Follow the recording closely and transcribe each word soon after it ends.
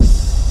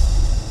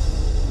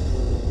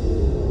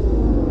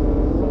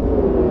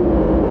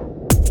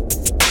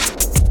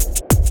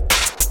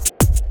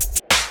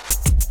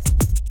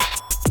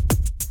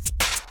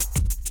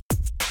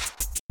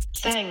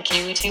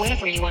to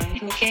everyone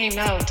who came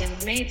out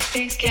and made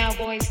Space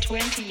Cowboys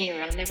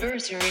 20-year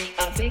anniversary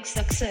a big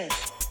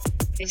success.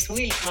 This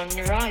week on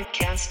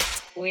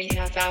Ripecast, we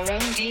have our own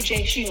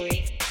DJ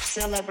Shui,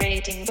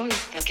 celebrating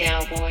both the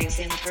Cowboys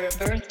and her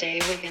birthday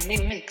with a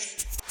new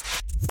mix.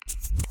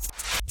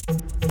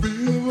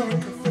 Feel like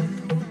a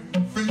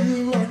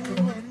feel like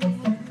a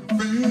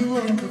feel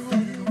like a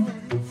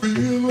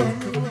feel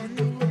like a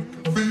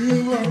feel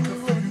like a feel like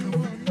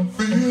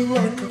a feel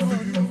like a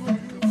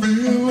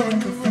feel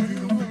like a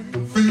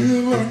feel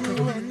like a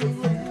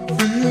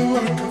feel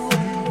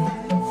like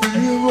a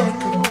feel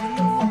like a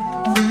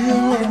feel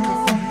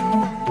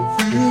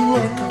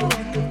like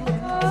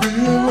a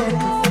feel like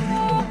a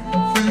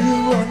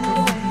feel like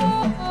a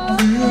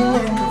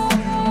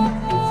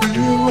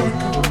feel like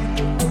a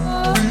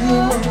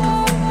feel like a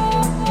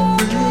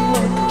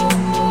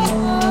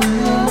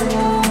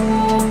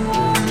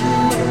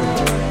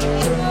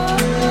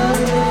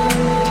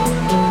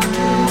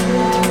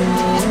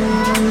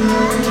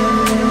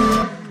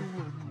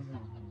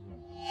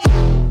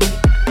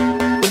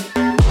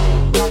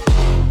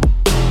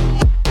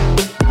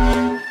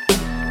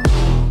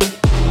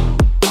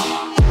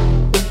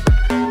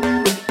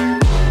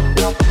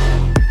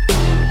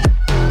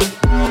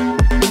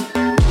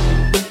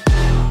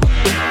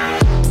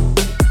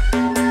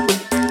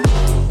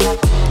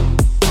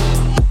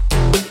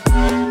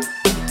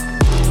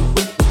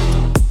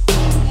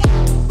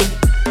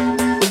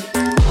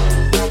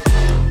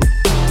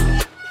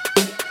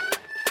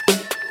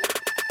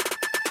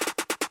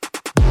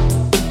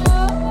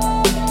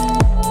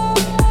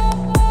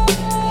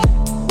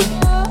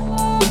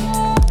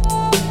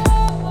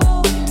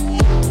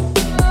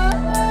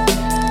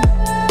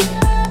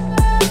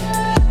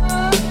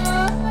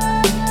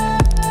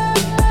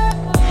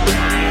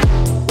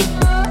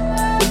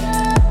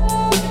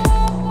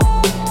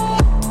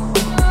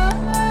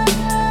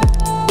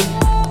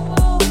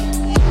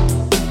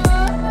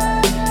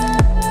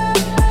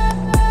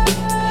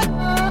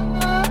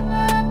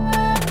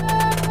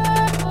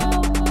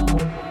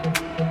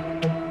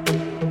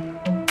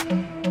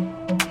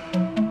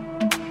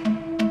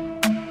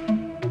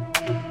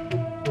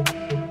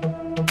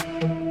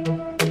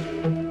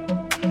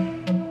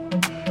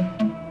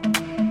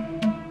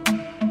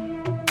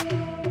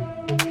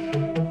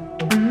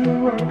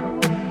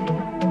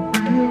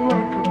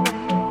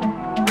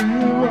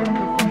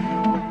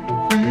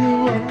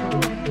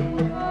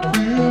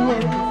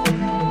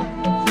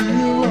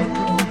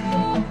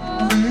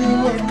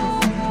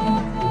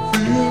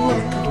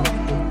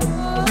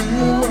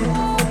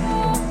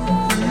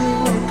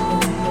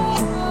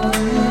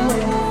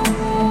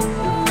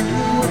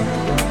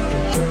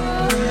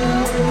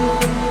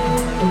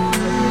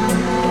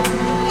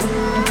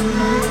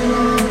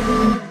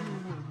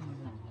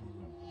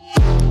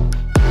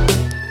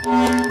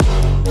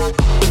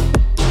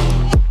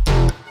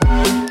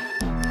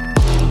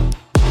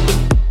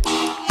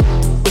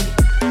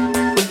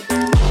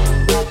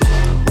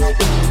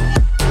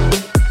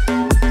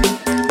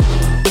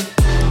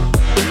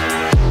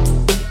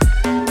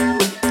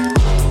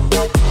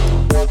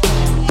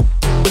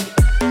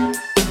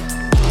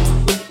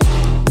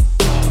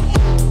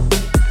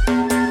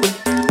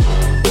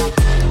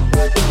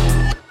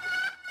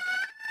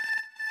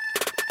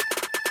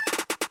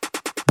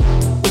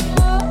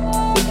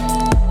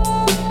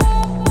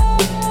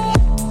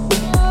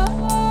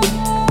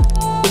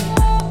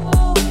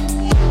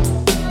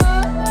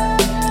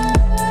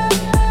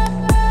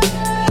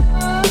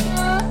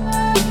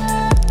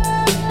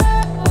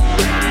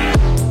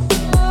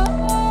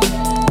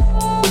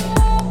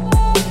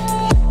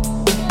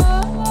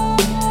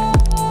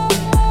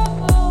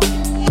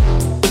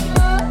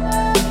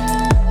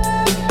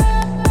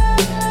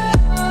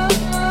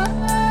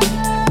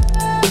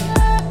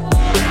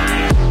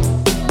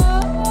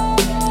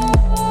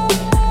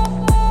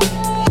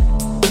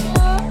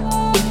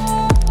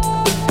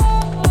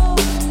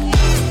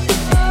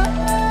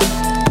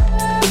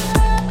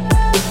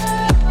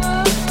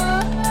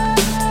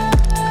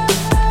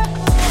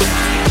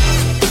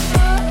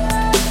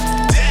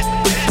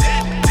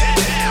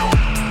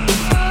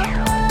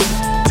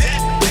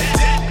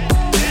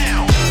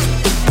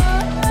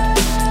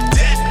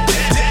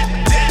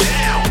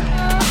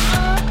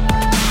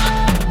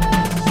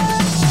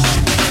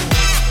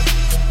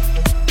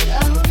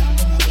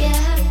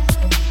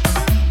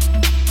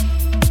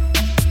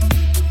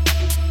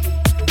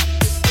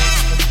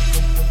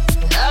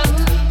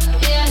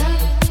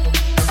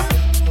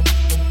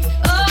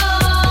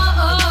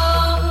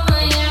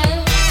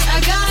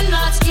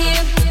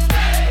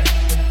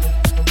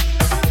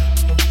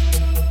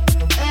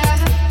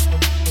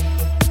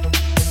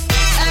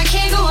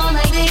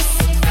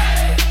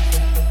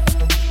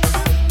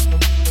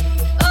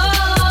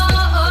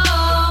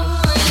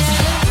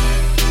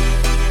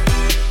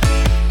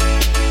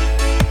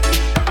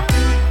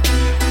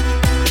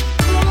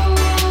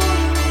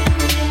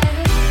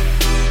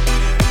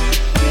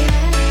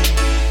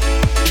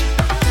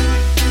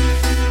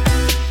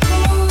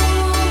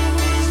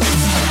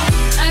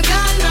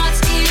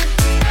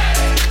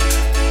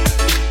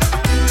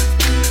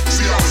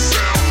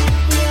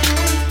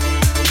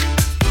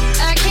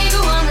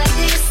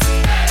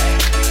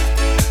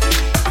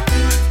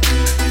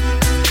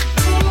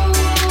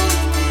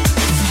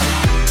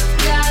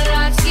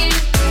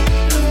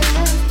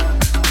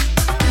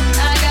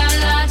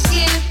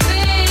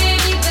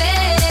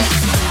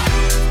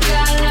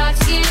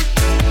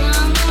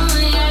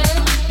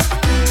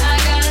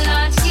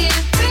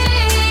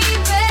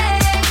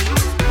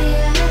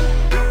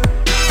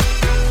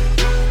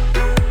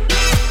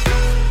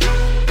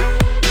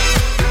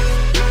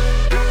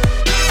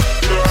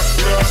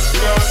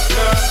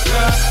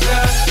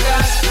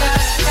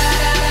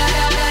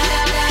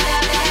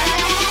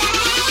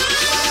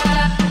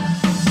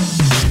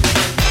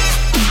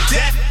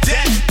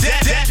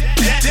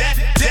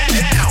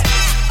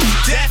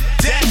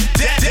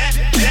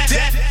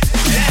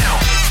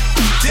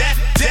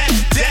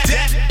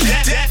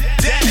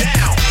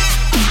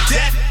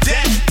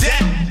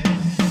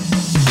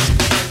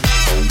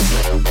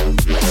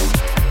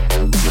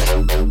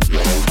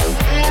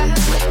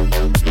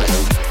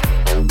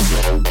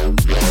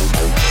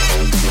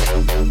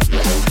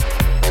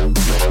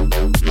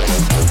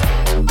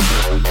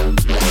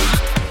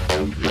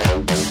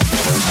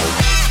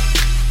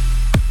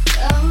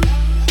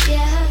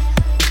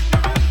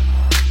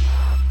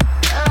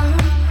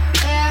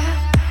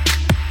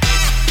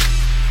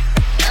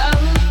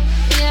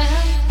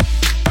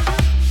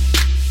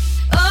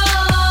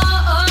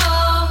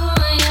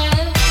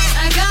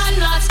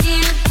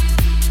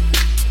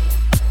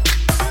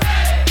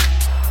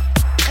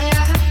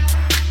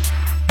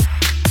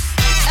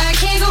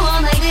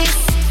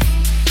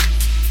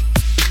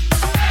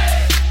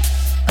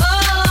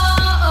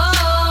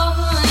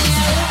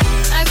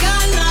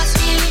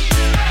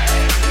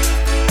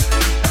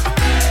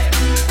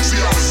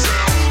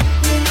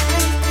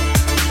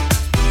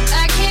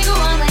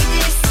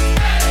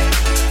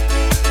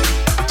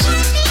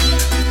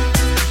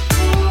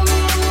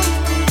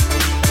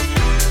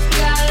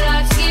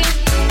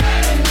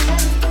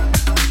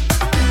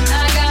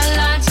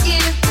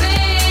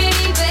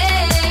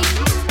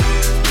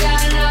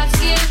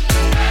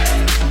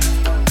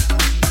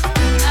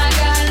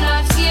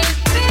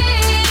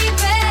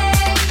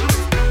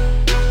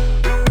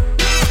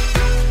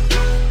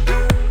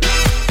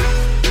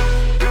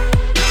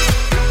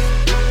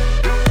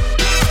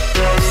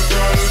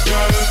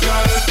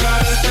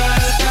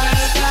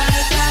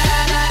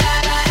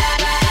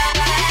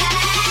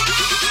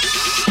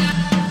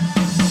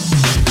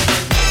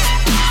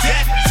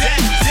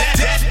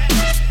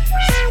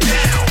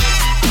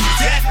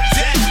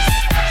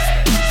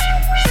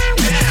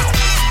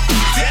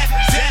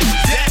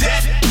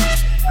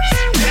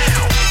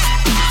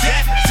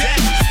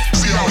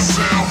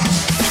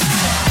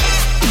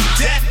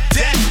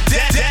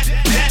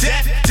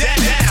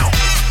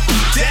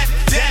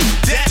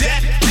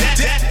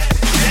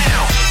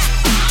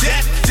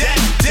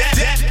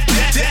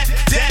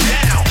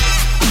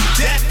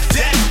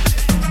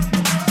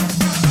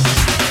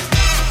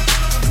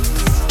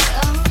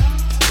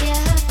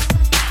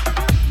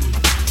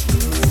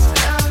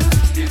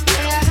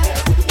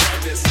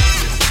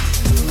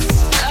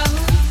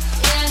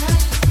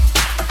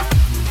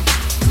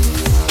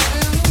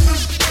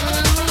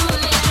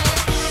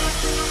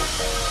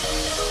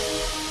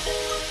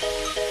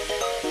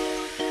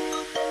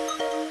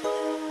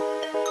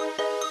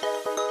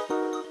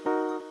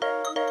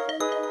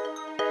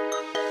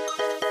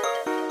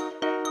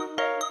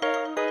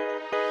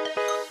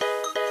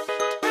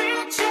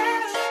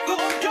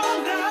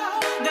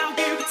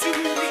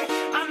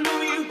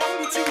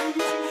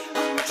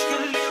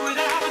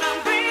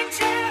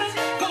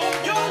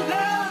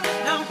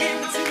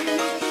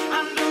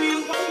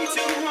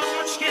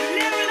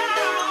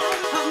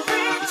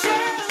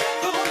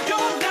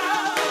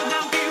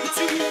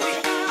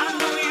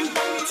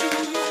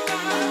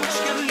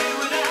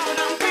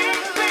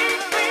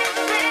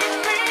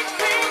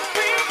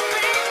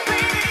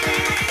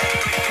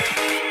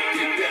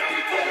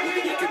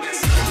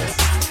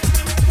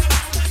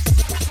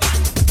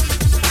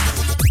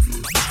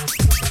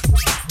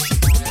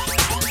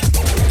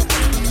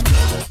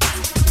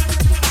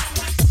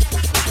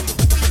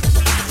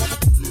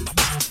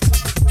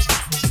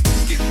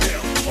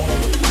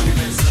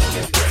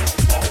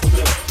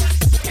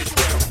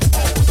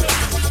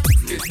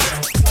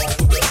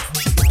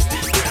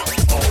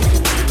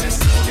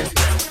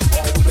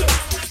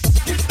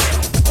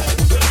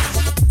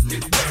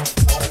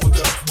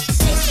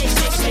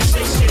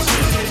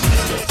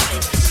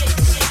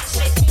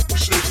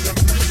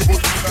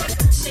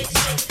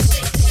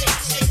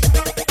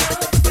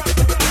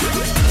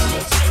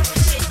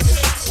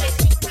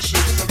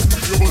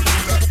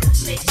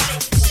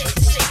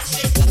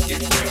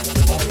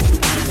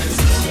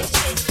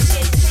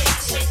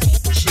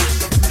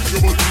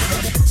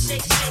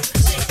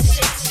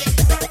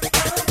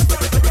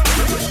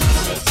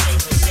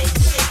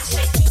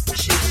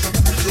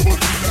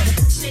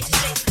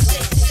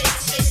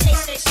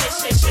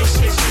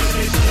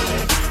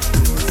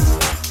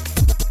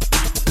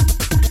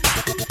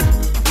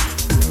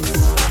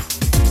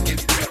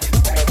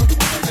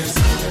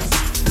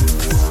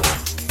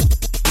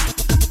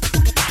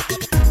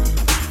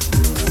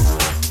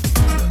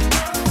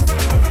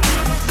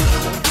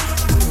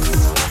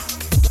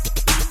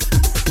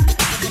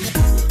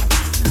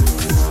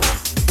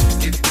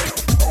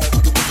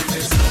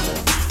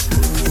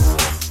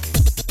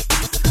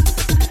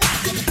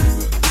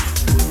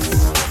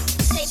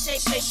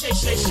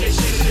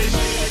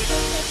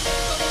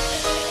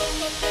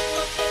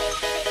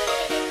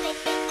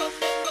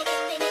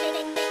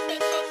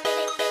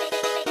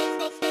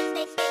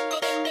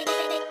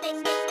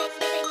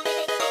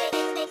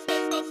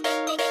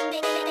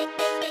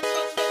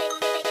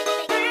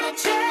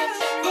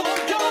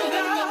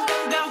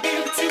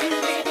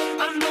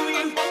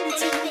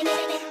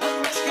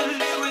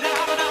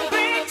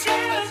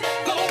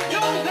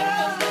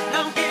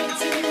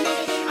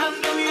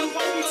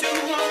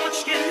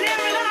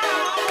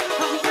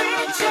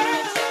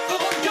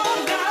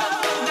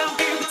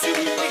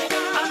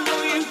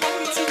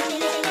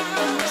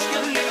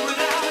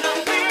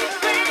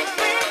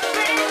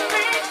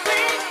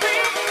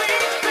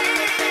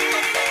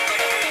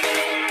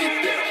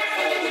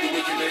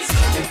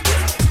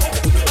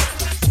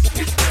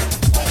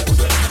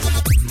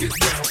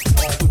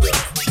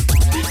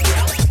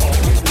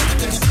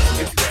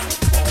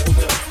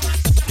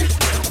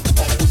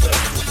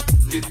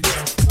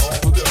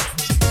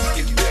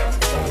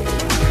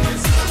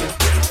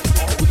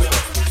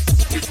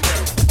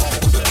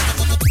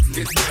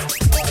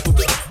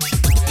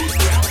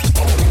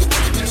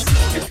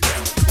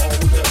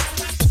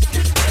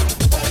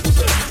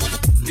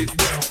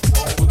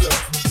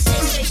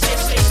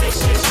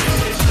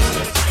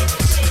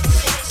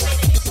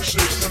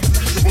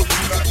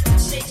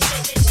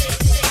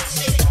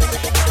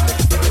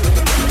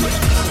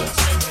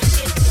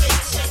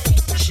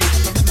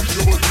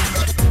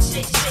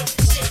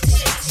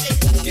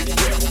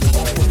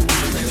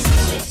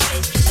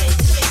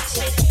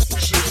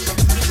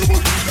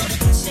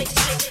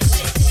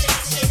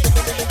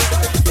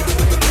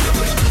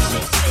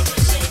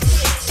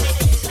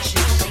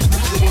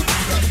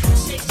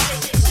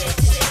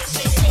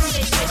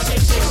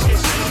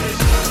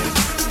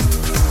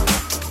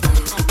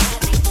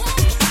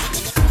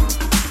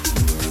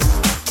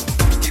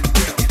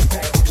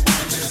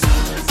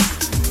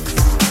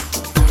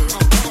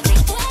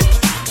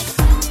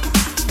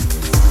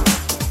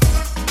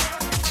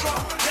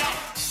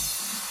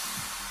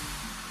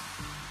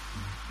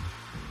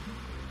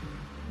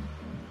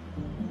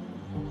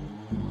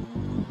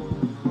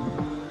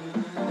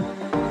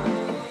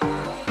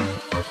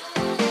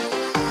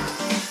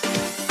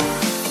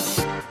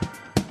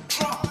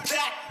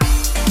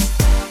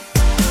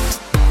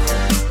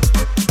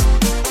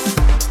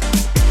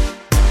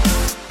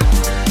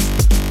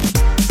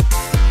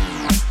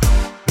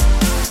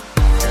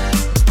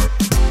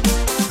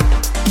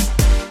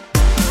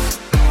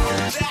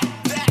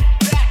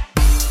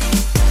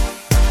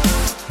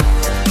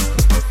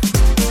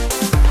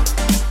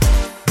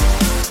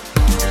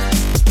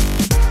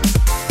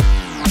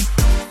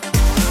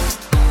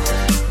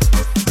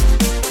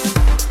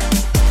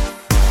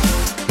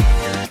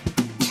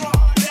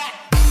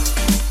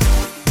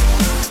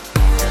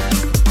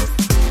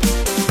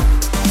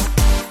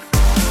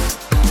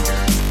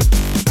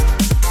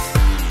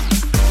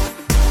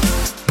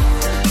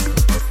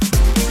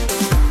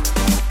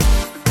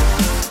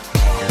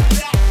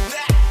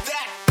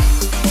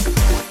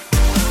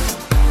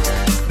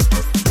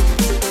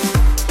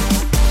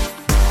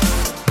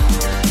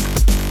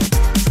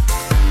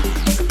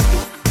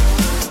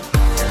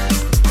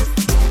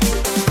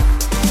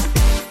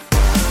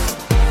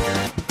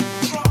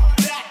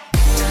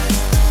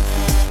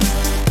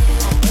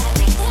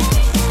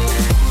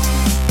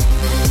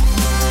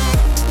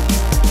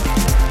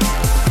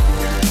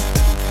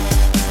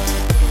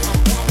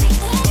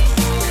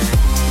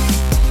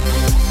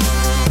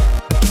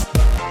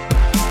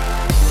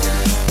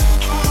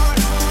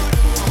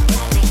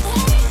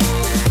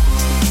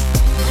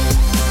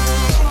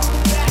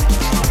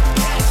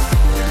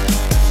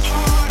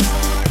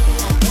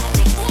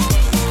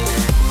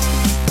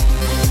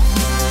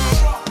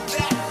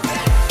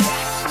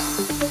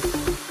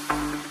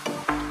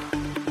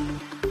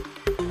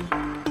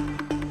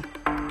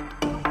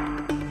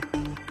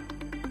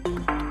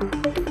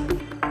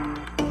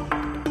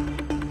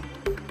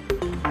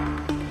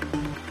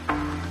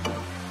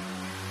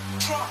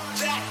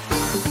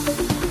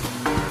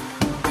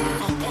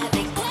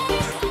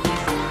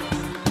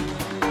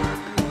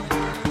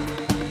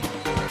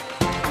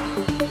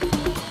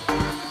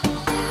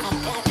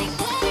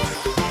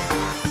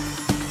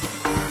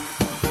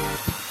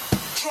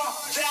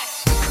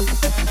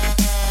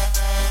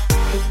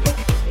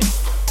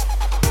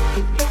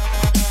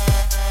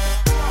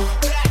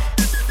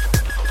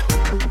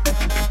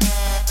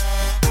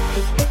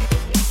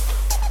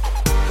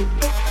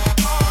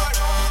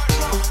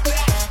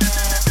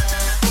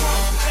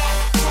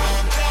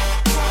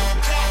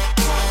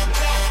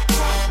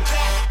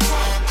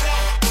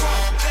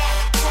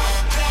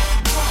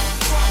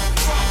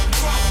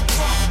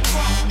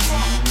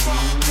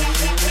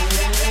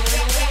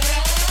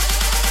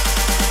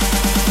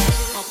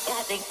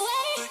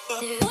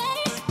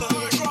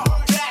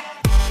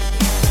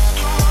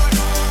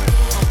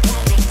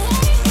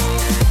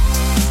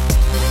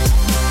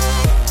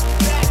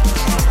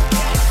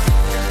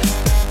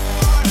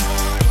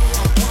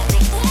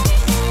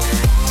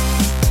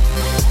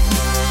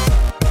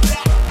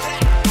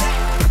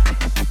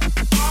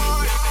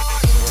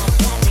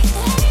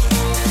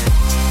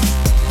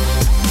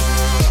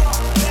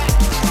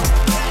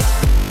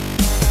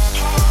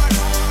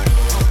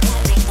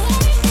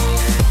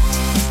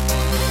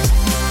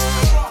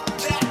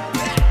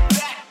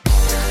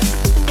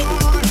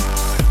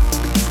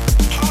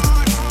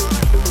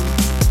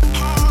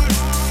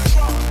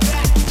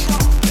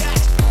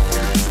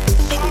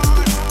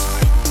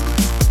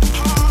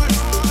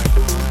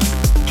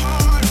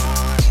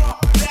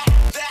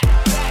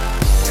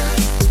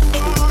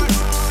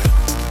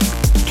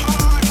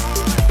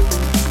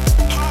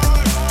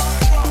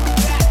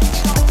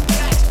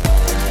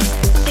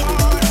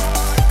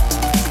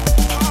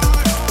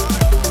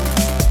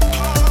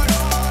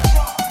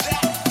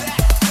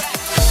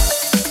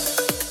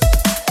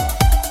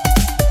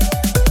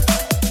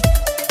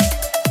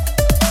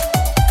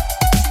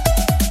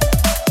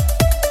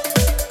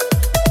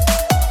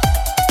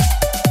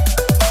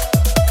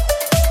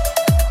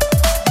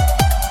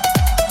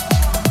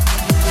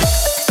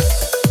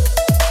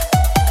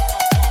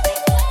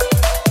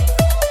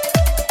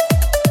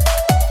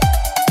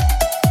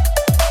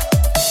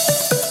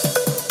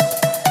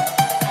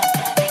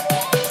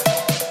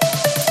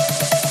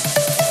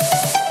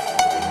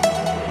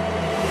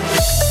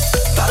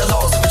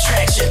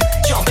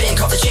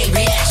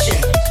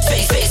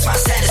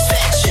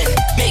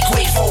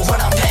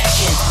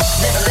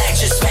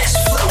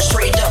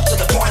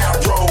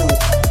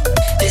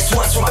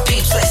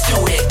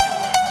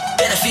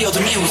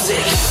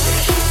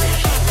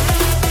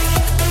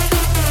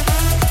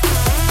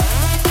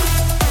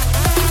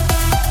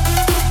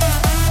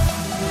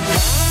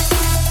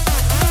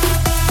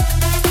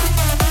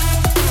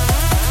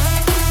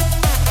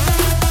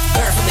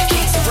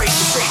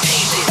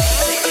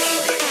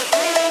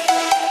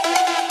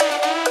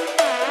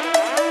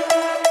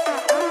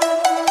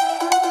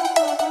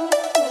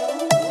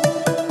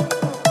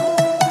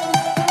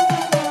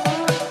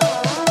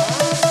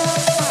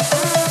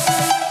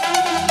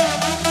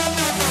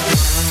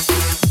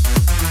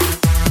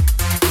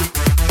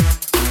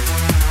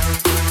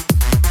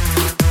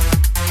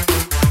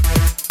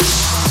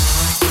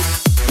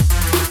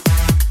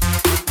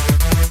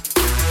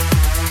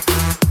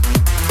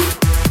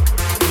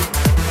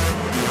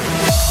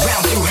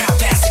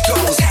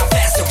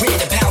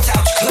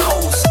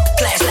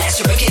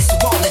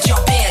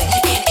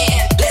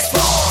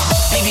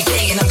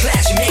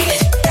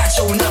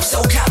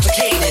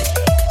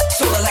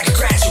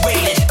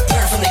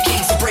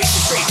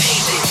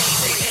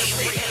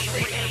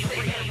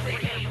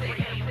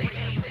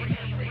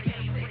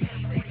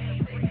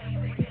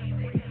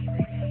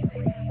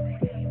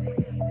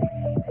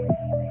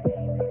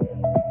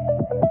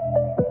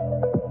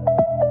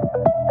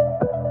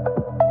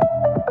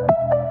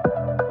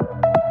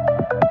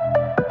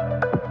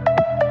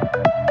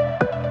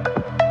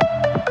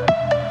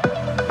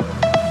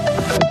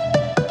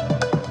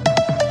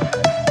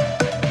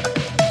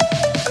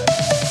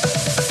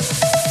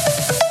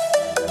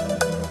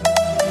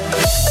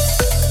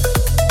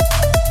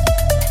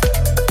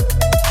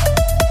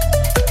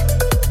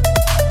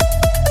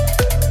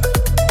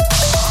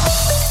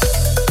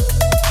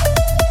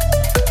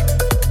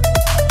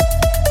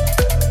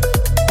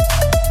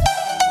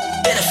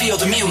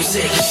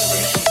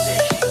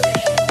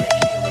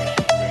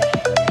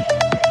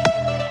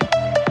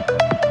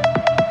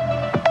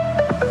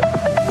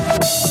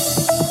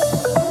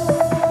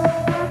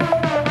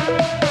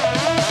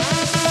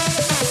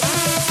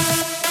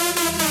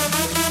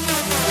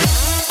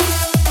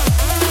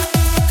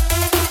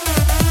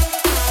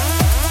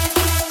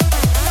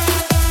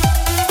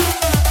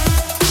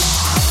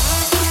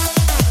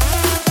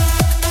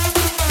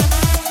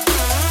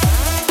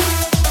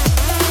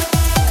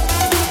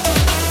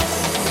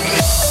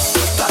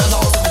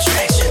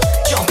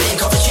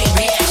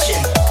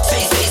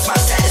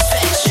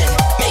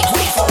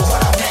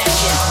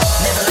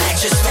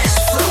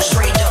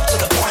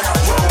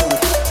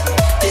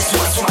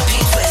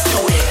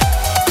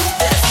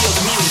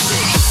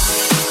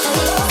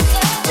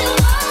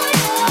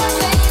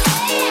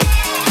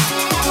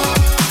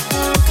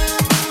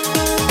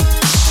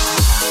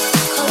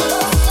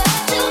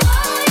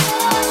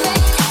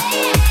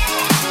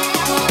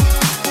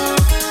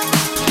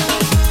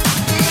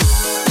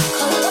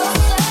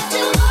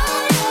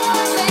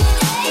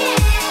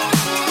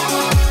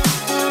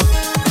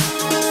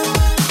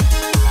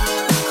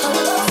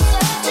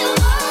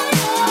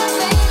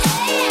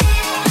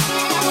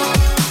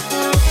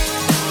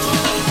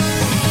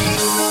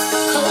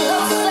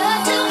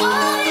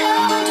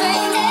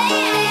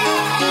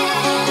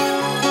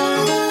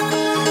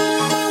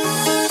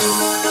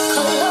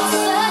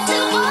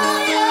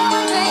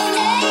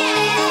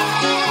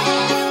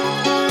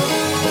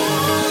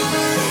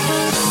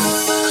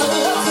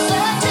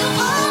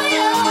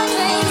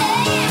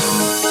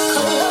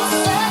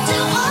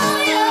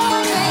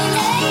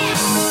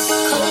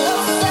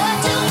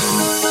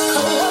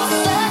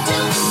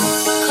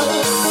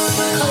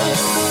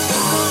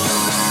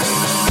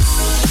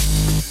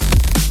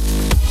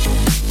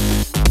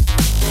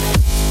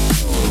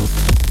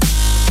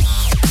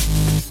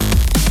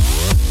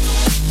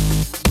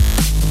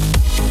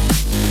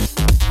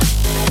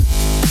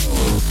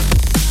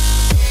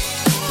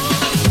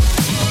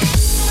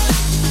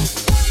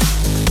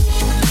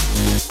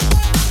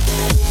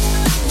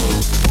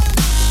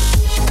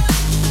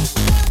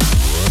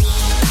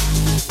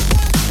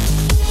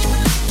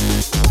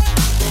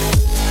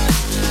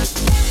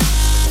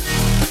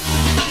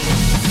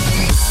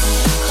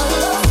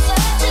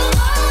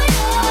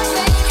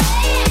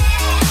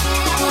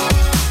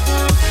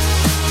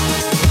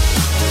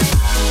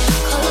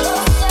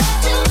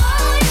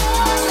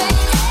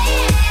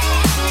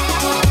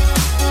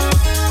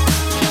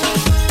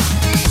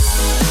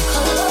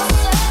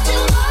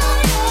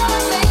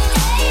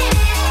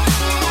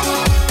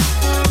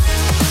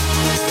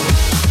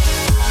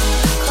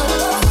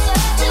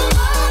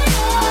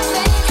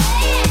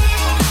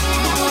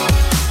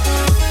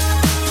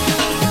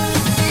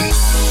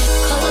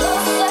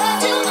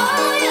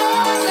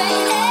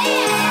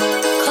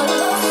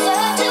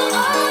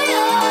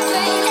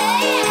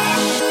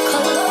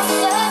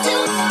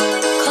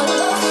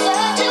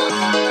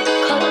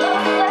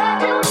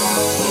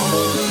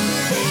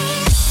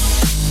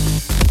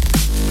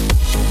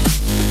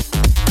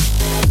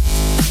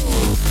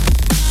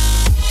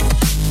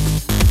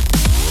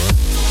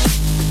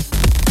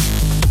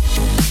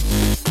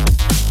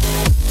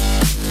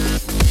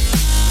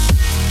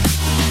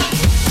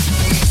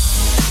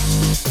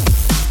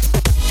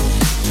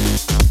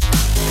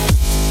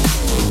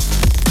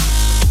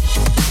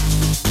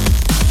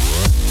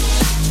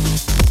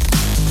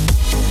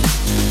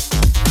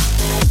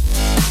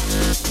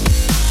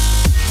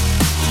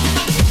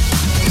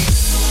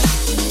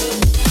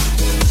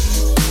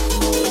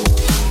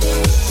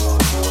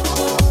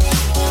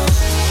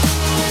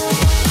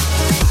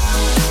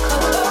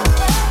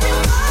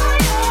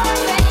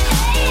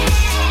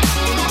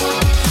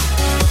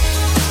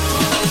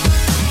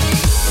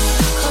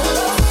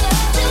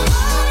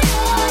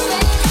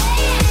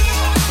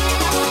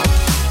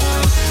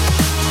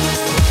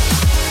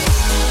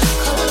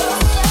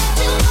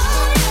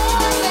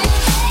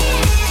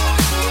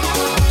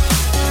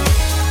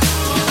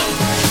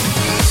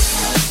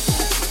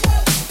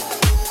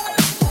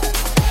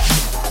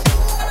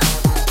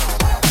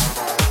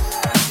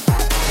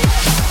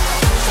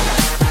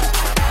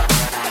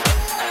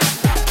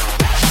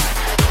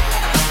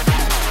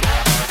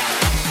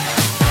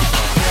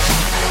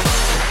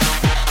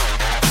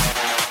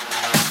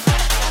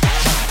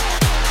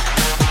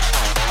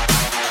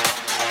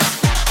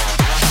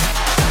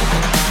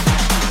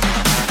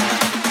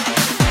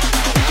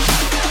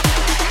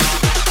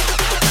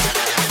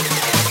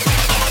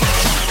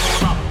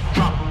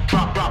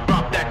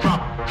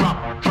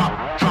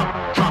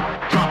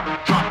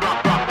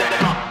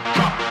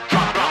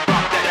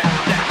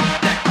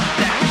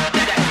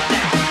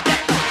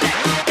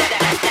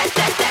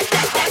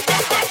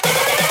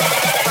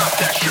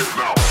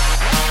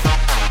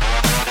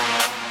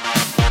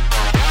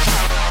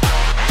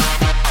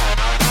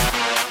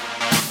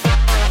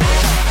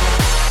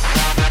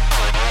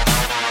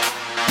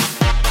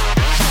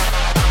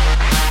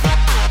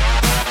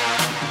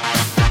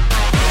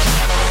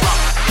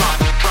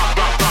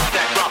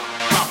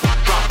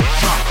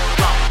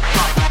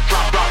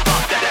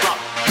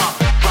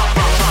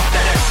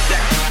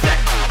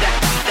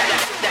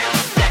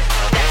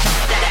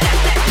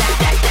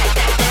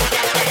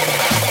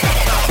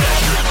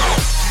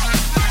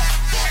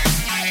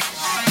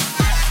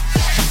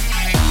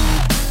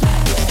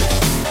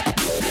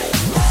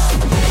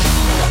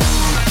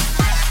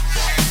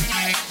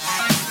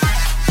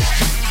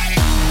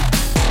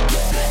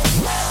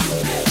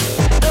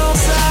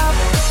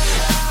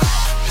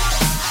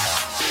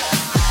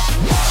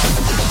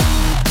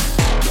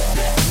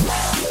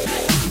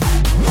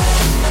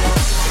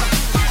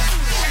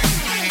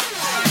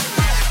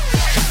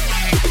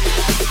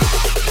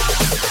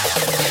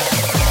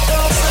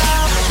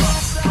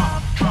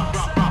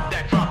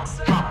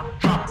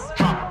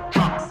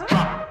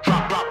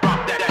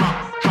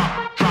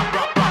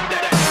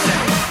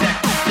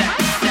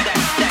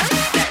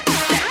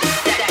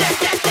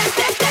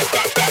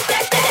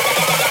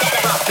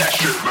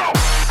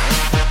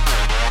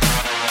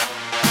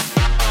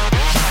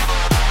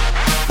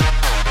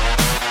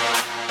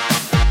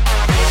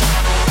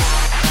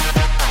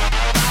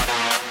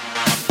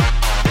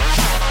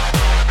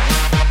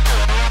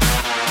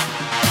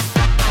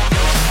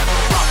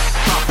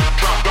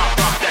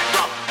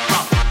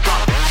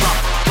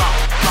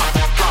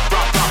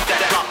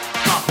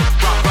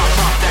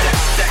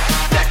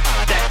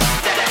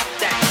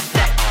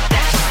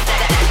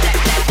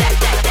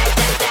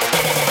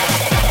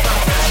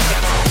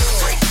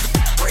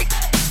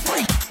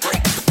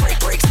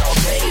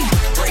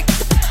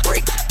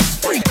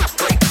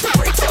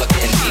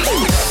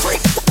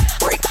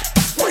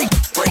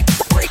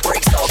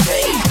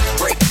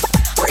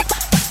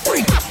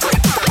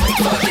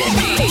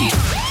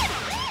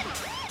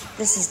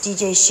This is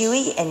DJ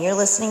Shuey, and you're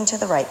listening to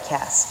The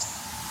Rightcast.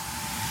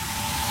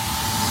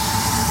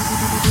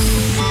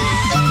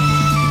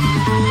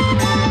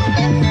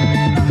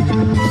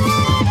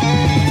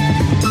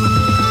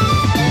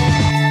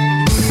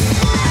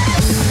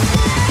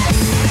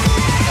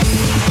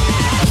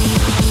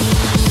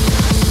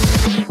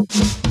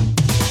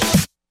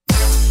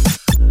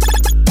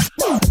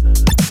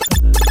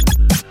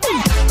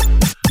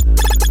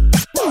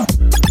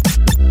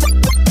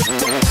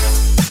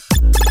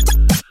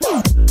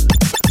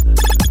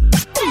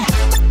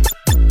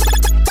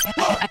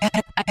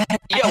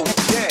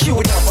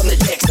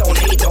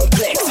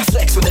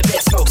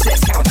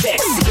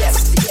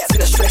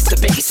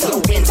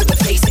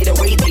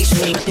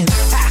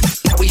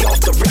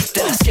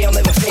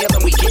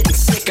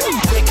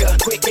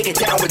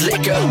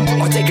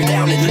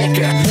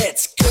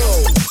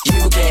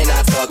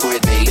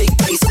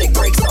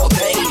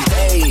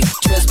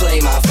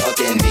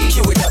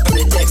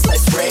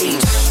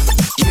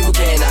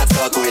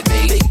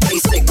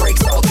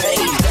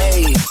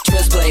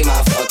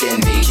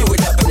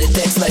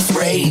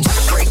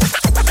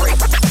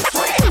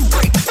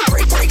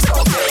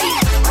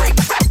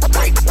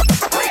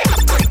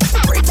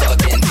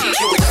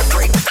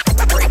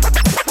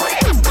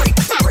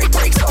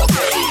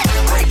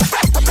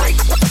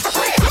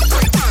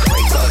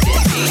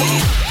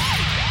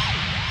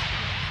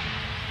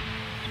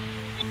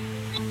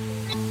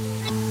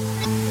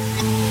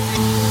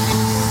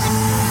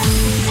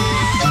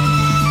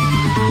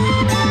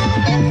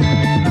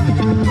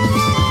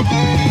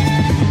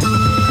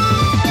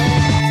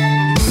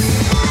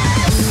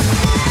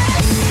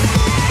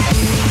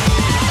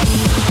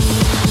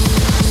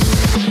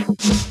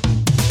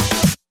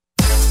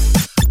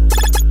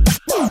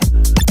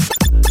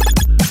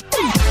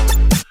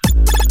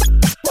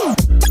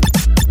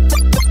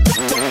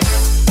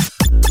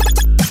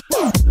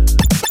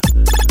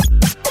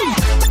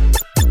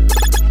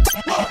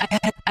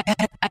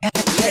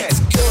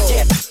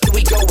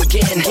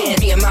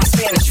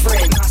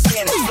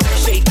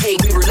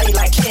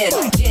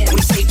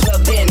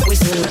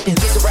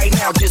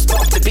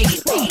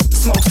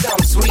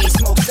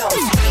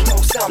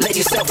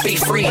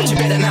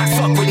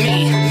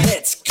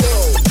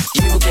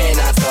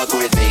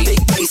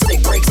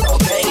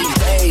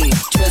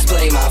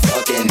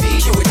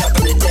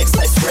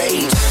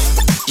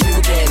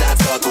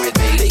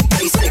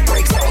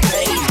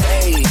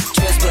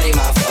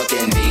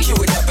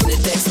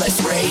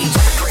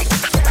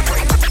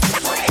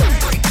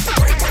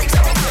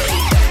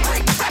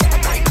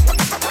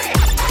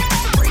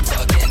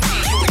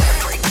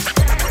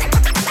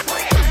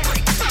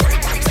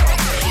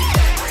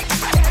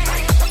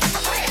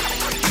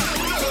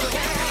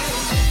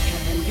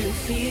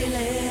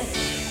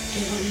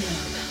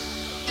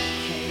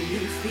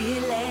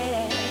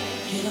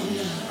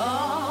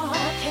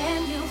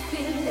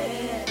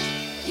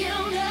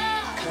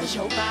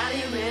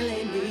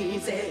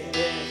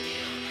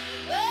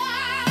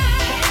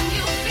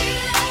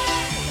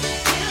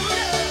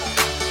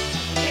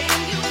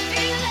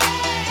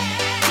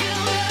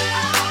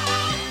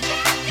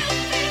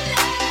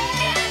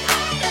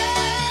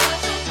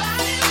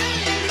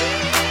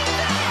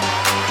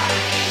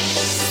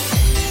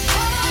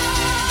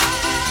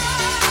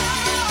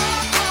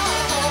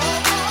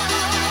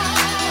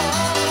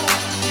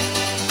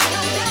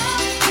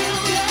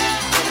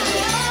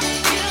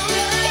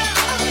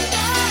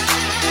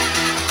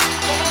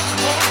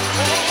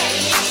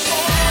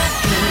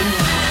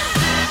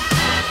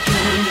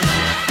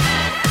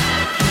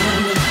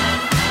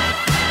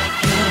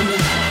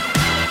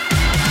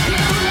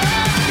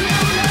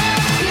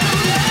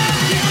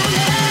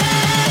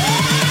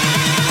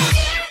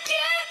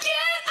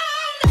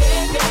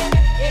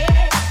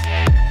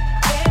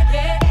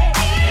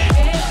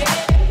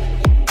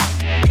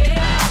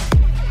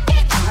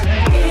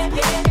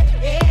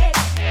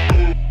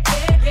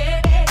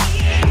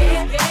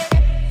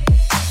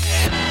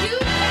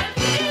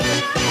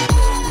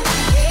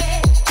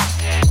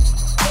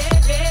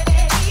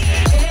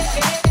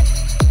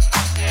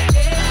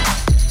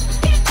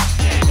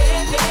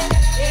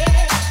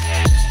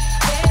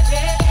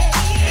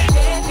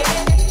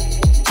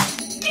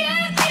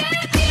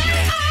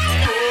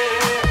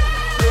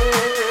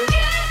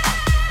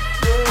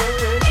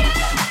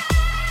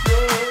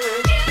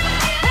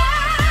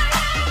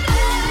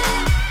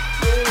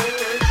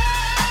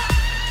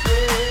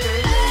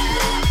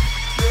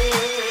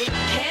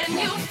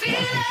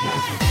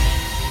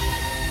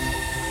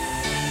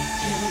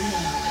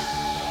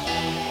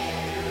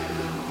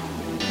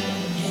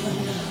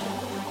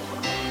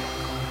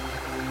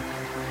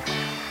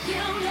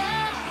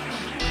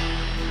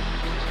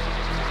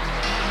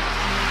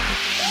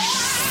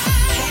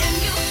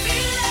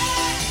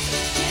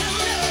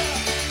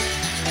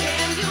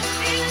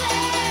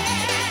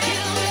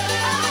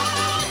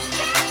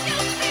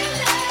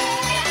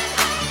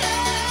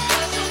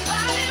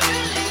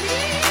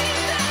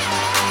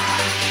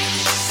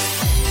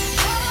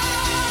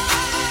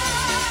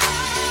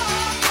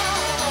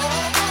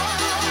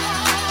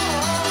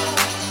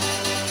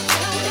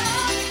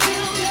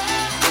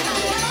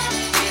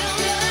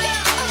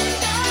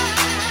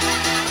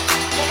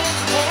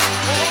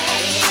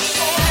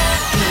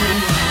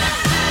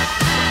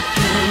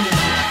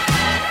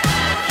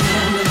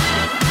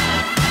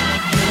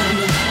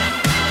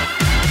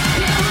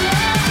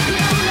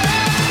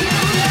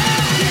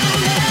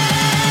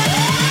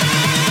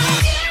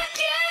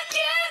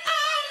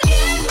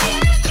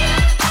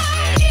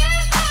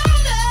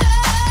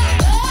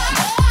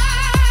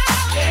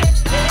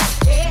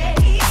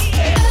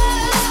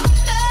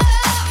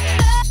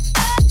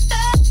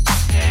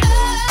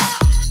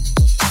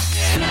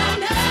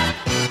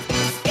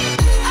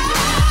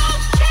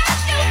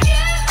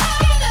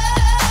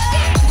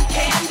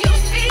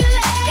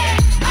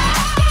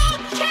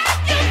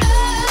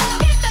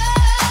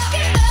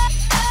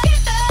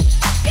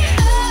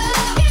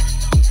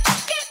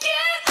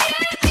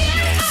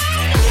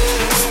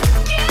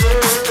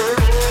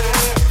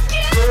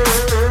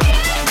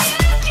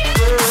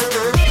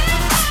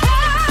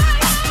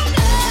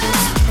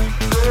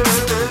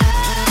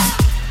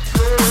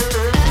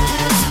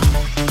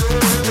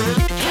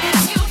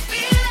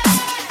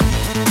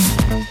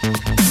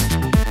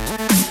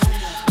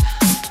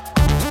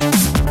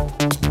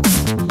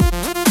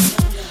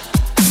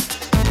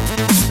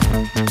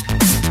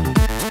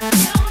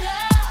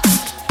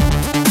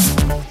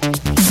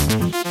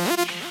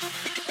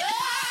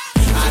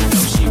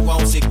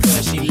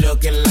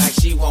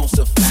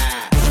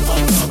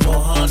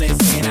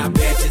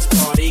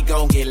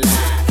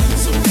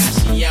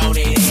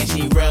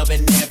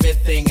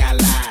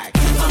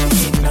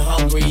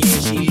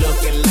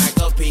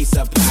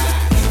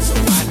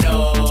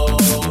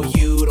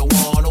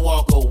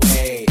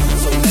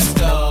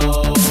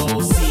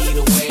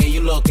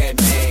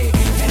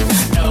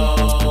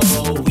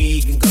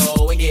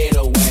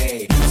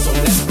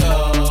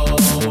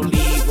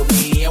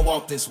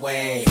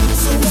 away.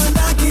 So when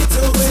I get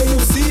away, you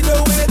see the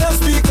way the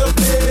speaker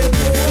play.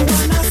 And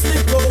when I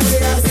slip away,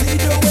 I see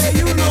the way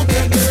you look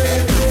at me.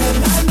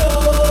 And I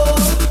know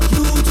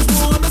you just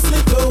wanna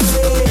slip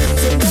away.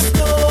 So let's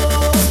go,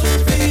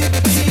 lead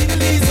the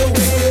leads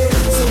away.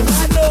 So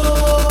I know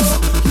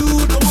you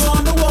don't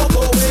wanna walk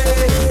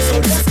away. So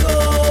let's go,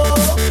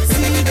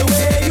 see the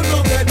way you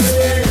look at me.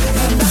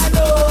 And I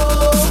know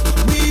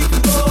we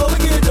can go and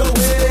get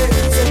away.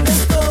 So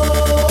let's go,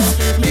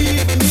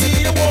 leave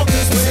me and walk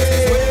this way.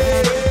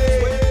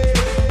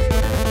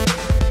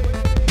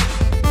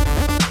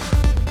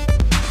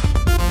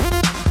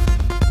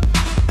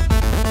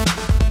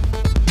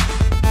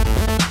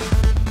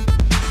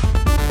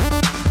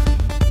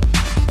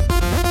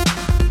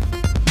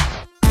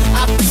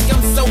 I think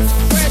I'm so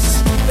fresh,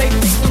 they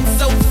think I'm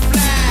so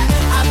fly.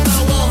 I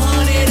throw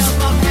 100 up,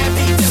 I'm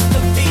happy just to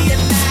be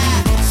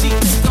alive. She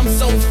think I'm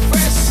so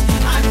fresh,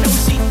 I know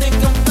she think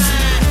I'm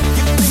fine.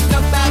 You think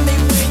about me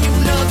when you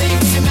loving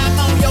him, I'm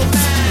on your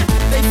mind.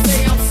 They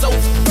say I'm so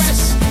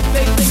fresh,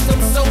 they think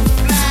I'm so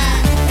fly.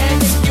 And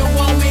if you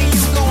want me,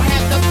 you gon'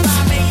 have to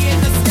find me in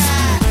the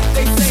sky.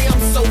 They say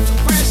I'm so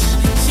fresh,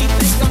 she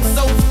think I'm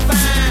so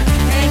fine.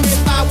 And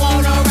if I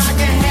want her, I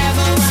can have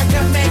her, I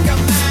can make her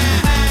mine.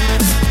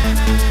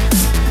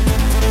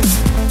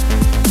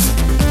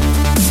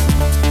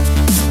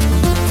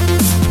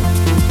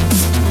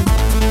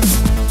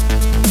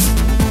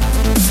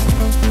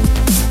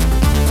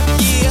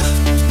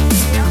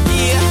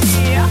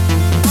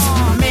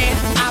 Man,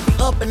 I be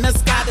up in the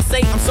sky to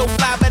say I'm so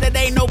fly, but it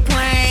ain't no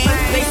plane.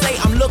 They say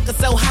I'm looking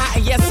so hot,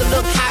 and yes, I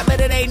look hot,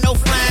 but it ain't no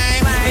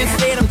flame.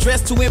 Instead, I'm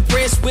dressed to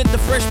impress with the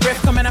fresh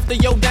breath coming after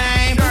your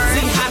dame.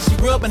 See how she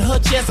rubbing her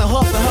chest and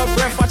huffing her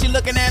breath while she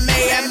looking at me.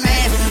 And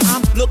man,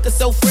 I'm looking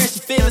so fresh,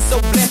 feeling so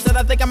blessed that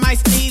I think I might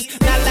sneeze.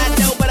 Not like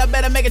no, but I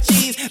better make a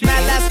cheese.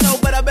 Not like snow,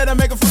 but I better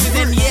make a freeze.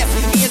 And yes,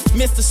 it's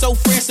Mr. So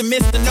Fresh and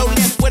Mr. No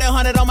Less with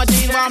 100 on my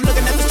jeans while I'm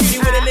looking at the street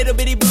with a little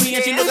bitty booty.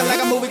 And she looking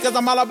like a movie cause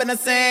I'm all up in the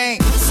sing.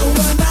 So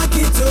when I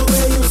get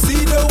away, you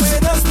see the way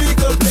the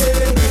speaker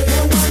play.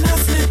 And when I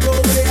slip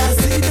away, I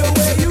see the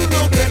way you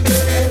look at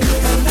me.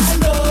 And I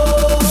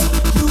know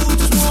you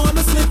just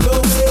wanna slip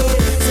away.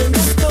 So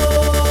let's go,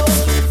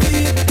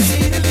 lead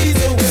the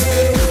leads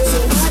away. So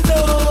I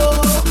know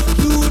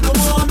you don't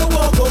wanna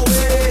walk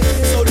away.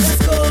 So let's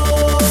go,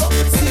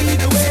 see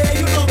the way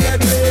you look at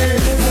me.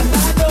 And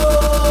I know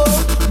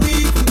we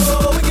can go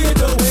and get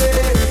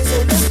away. So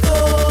let's go,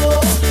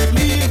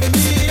 leave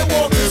me and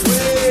walk this way.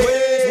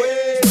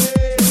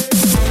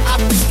 I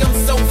think I'm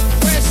so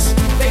fresh,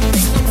 they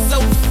think I'm so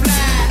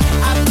fly.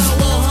 I throw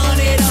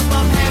 100 up,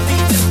 I'm happy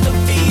just to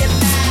be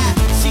alive.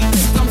 She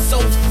think I'm so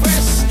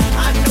fresh,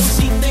 I know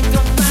she think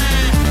I'm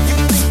fine. You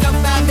think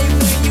about me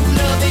when you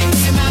loving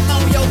him, I'm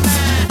on your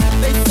mind.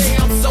 They say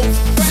I'm so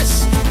fresh,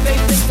 they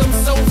think I'm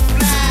so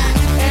fly.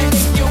 And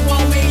if you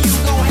want me, you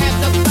gon' have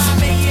to find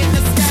me in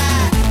the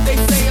sky. They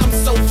say I'm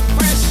so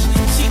fresh,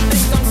 she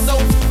think I'm so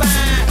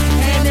fine.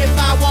 And if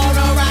I want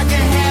her, I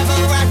can have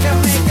her, I can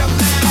make her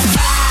mine.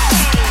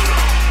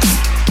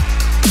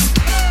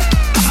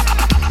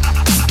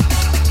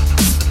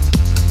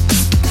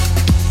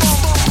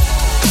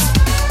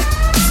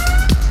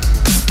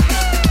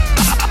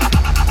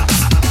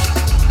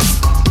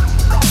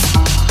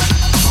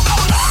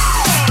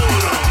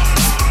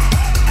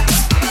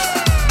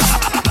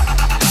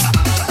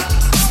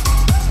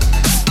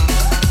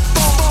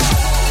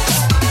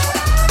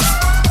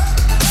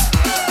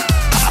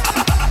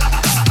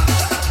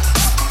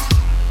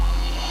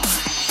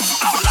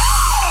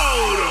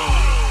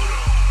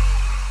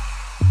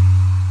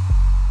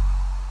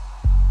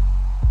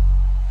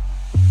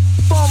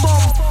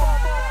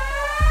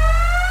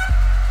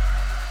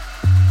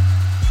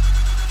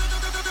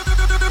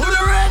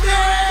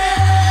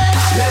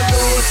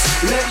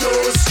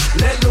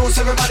 Let loose,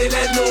 everybody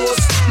let loose.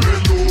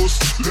 Let loose,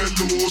 let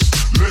loose,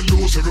 let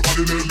loose,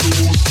 everybody let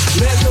loose.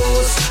 Let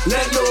loose,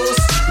 let loose,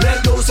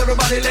 let loose,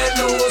 everybody let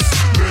loose.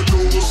 Let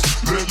loose,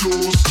 let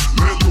loose,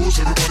 let loose,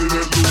 everybody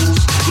let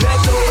loose. Let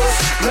loose,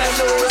 let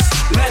loose,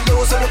 let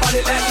loose,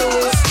 everybody let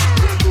loose.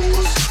 Let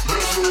loose,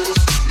 let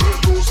loose, let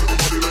loose,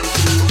 everybody let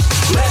loose.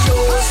 Let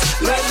loose,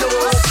 let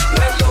loose,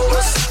 let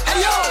loose. Hey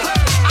yo,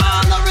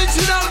 all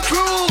original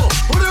crew,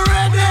 who the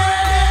ready?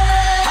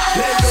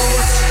 Let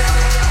loose,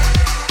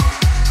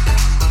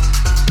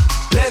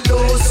 let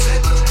loose.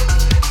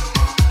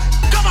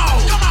 Come on,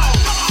 come on,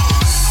 come on,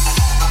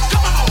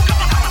 come on,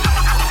 come on,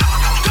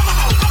 come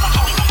on, come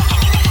on.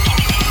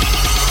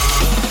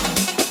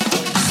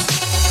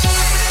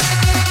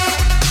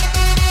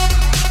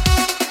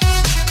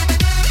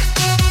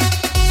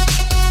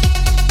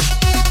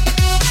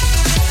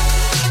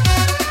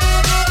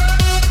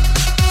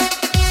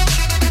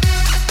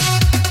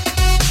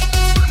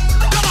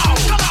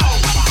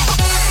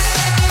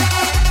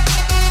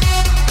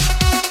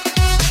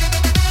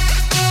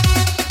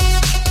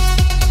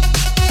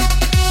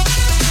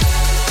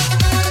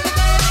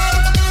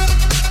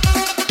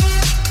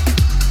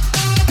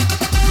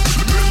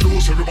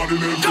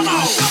 Come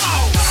on,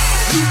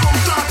 You gon'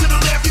 start to the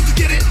left, you can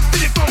get it.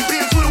 54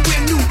 bands with a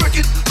win, new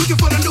record. Looking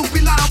for the new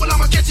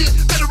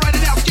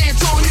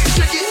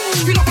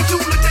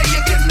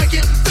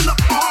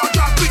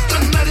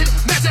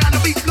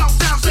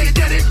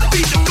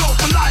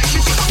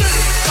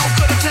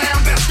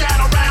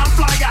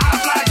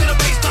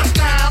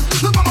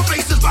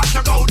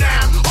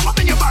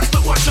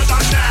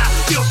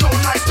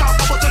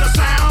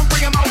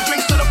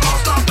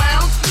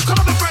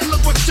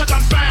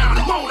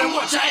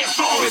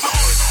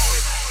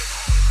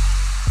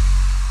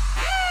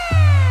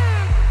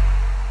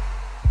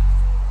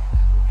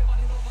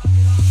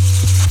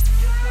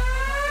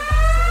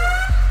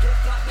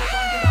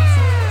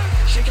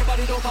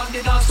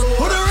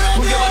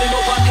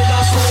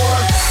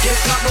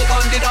flat up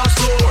on the dance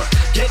floor.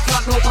 Get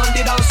flat up on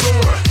the dance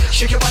floor.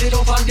 Shake your body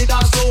up on the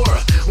dance floor.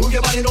 Move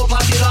your body up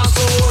on the dance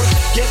floor.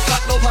 Get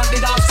flat up on the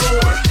dance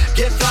floor.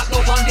 Get flat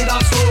up on the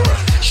dance floor.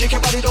 Shake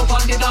your body up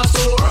on the dance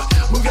floor.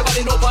 Move your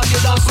body up on the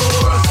dance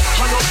floor.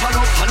 Hand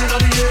up, hand in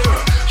the air.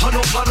 Hand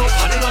up, hand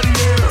in the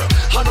air.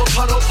 Hand up,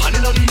 hand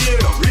in the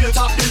air. Real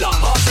top the lamp,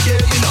 hard to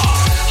get in.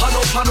 Hand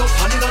up,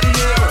 hand in the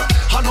air.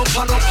 Hand up,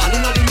 hand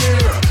in the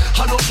air.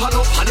 Hand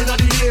up, hand in the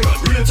air.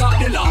 Real top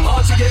the lamp,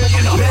 hard to get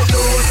in. Let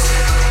loose.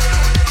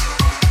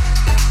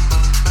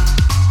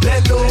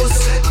 Let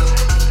loose.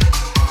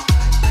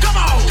 Come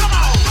on, come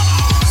on.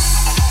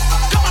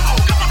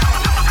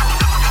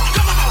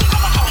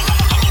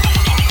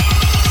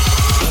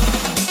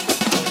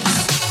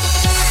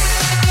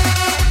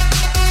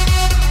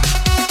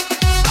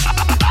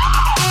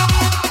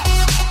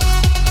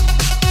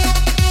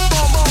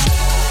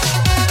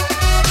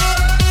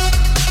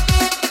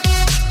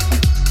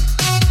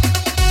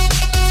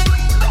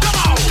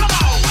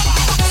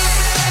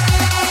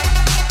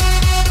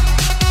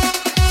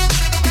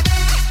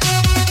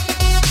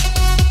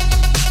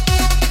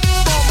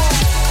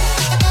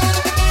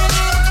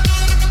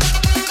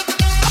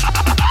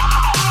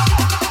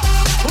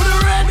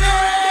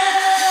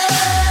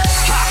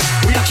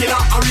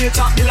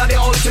 Top killer, the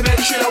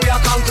ultimate thriller. We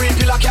are concrete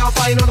pillar, can't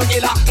find no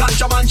killer.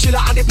 Ganja man chiller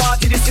at the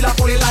party, the still a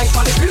put it like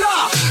for the pillar.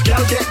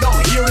 Girl get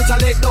down, here is a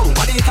leg down.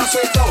 Body it a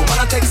sweat down,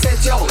 man a text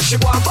set yo. She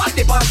go and bat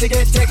the party,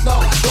 get take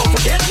down. Don't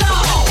forget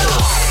now.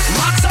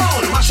 Max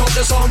sound, mash up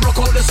the sound,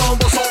 rock out the sound,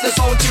 bust out the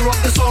sound, tear up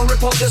the sound,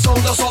 rip up the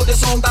sound, dust out the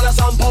sound, dollars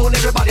and pound.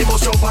 Everybody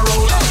must jump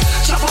around.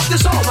 Chop up the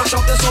sound, mash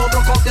up the sound,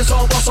 rock up the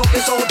sound, bust up the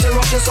sound, tear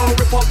up the sound,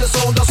 rip up the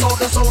sound, dust out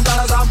the sound,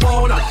 dollars and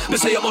pound. Me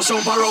say you must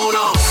jump around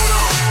now.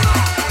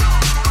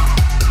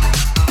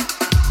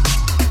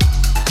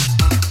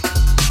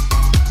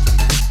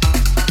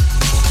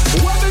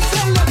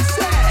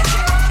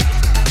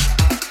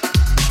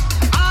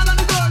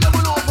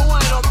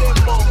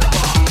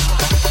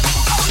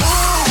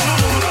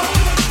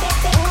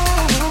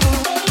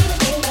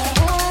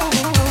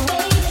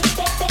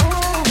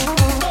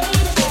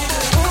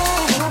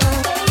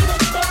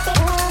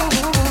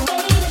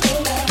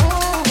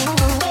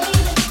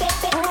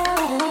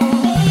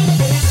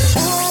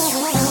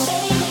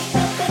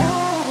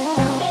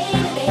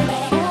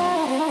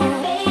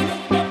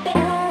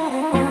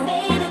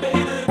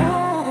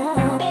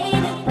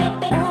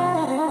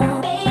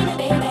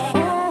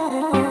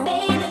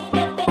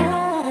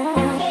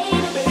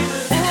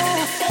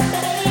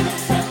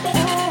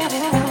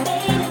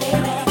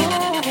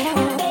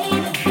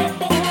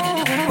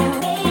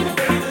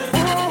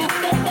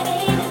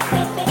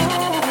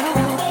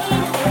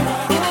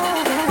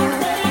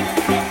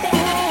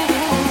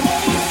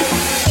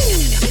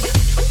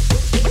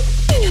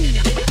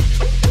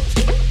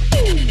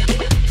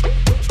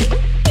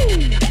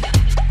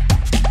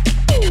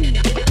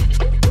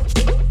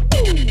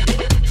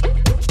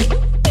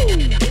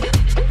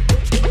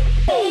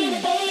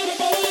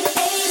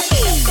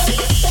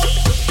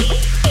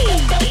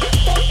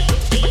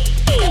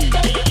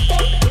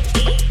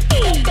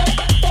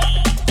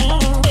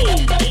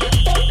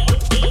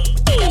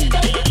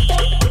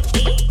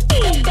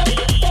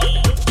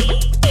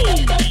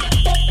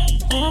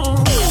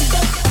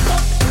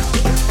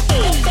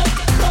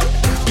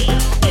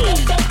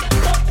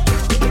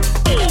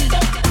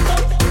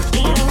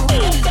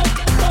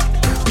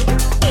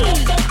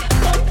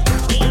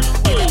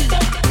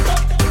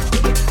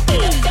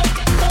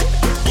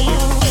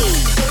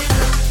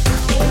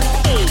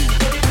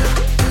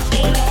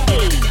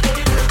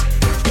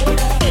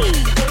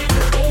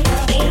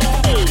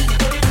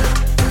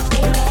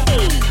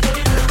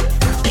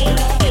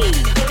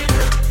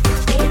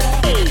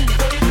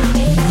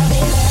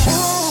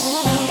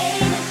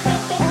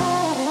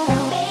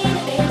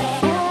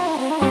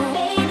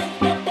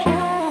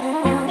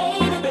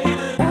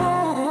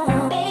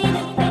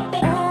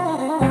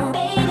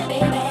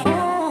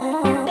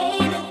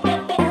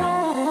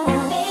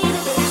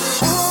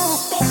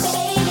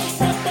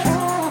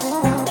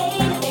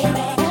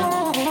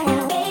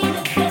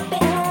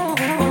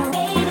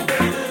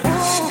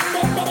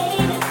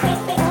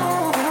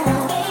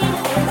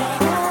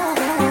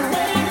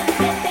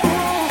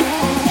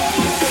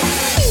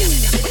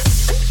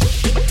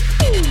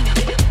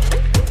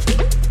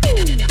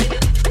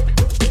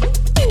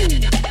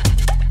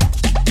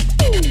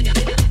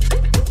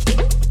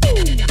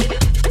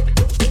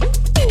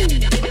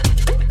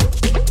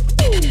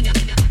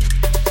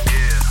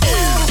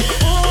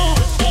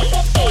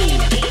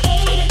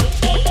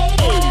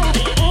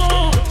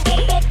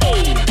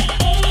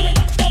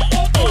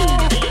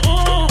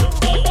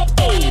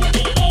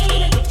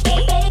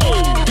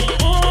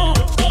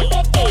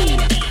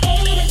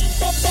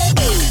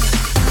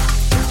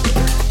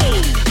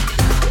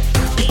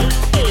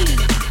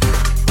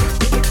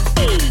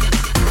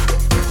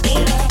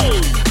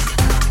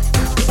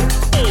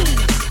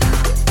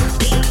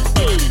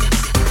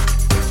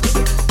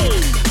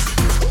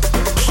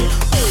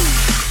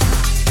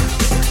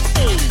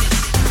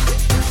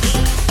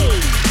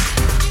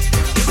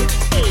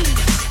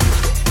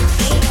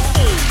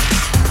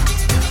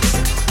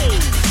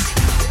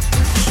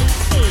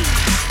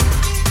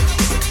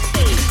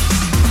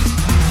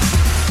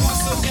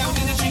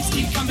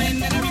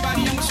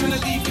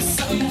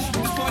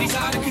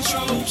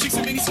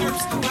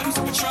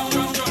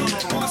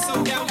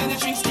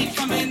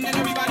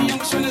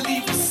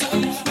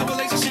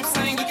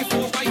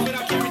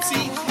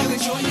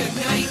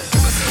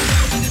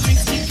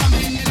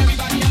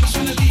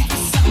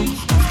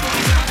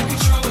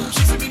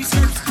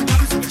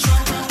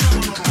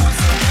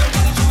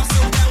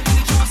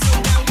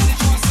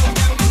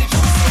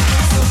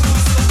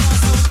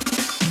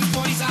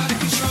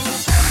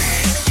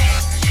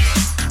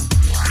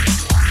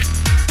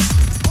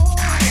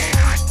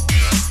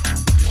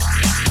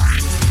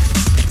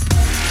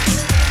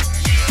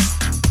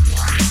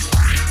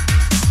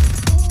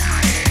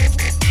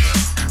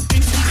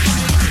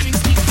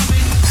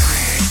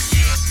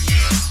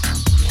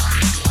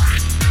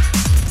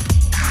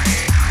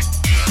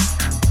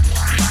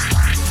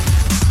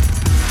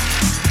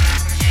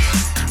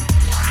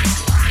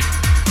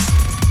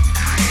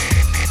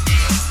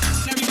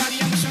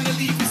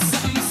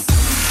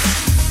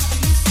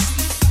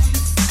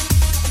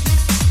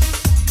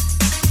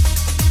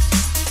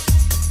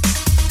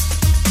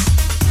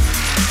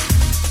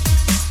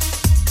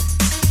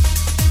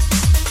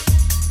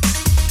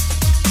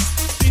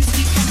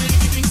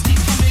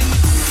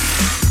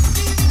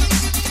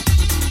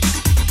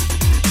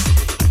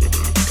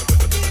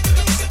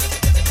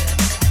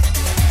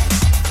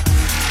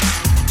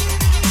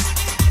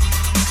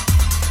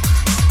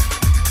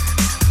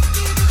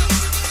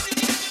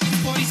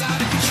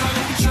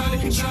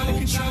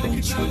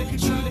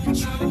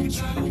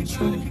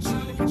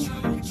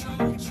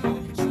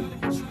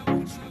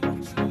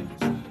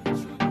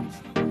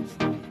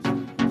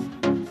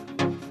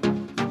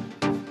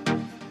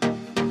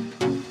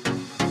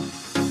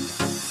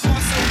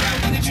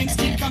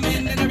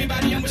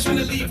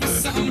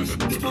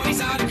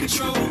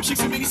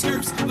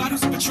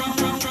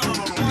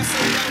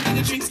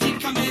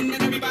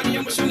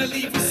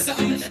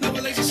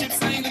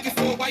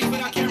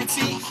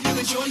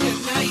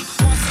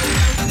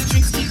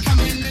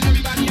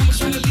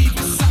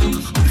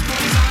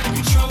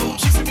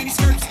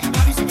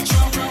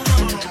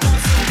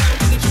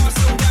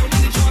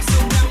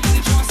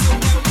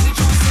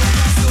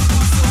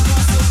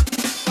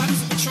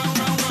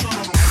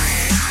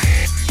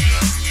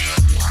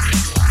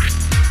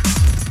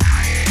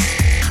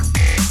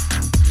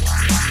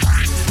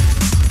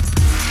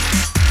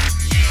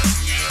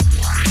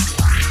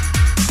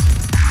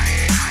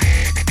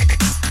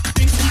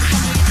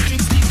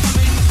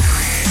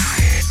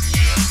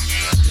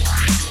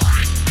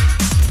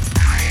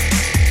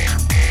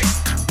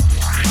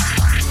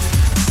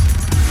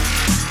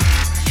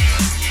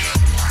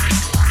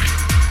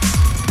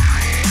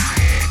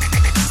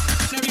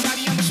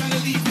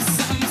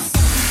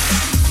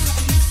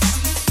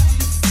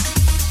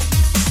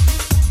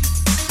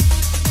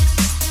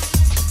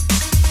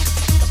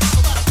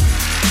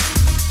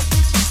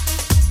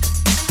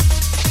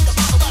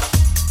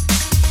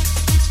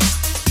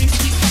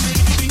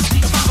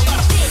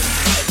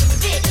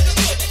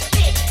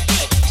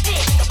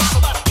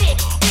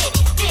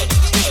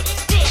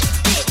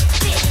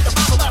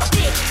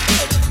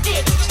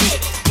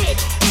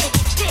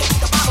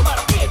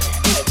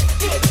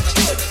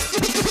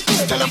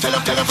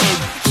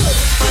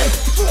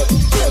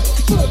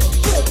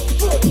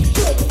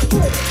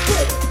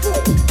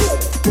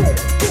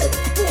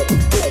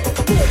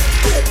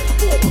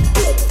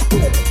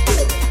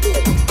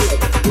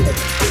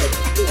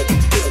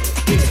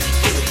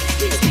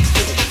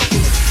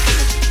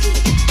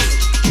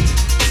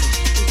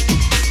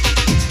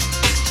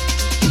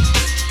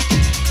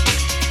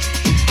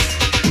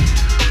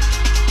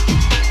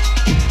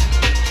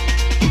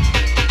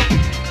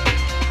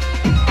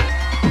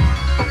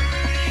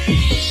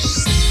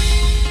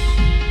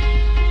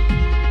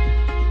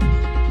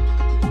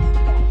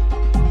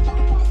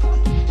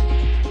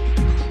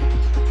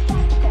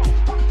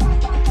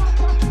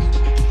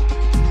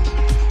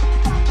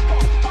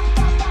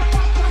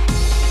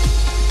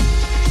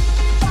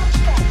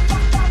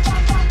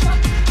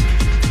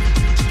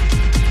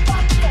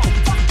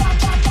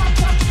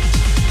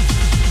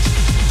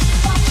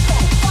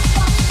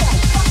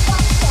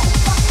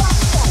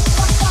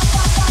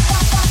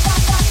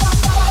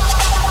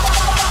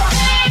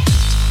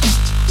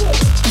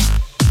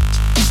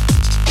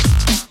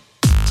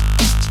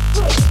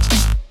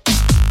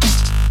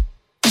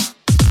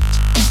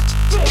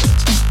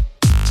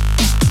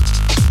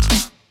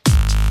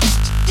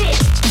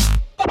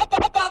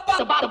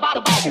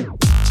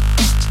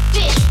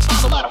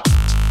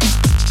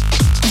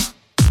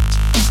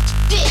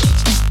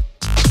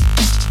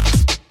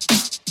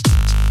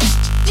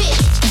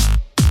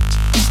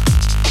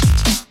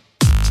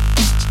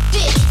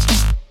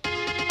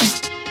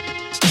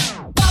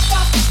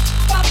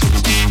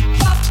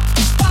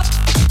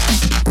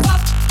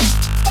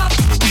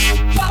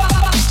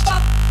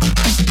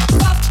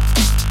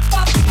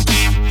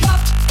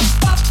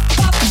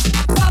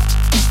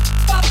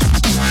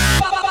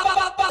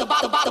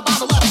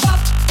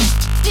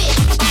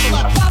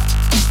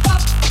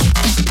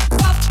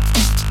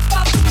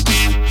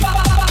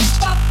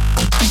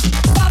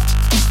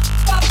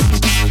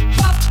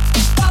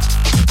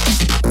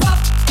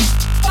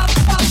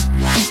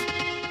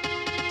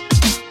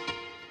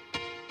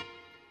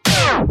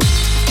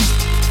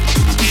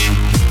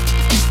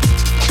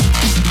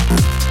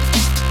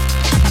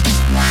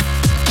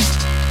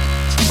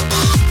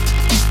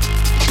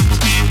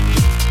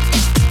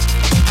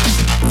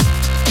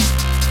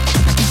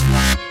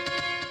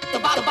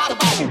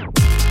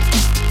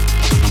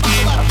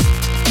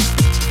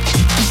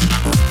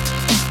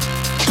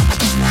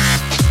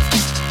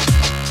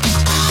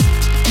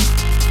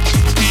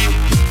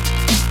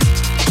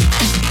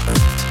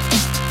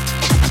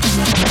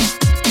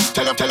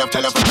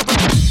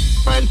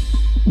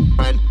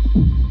 friend.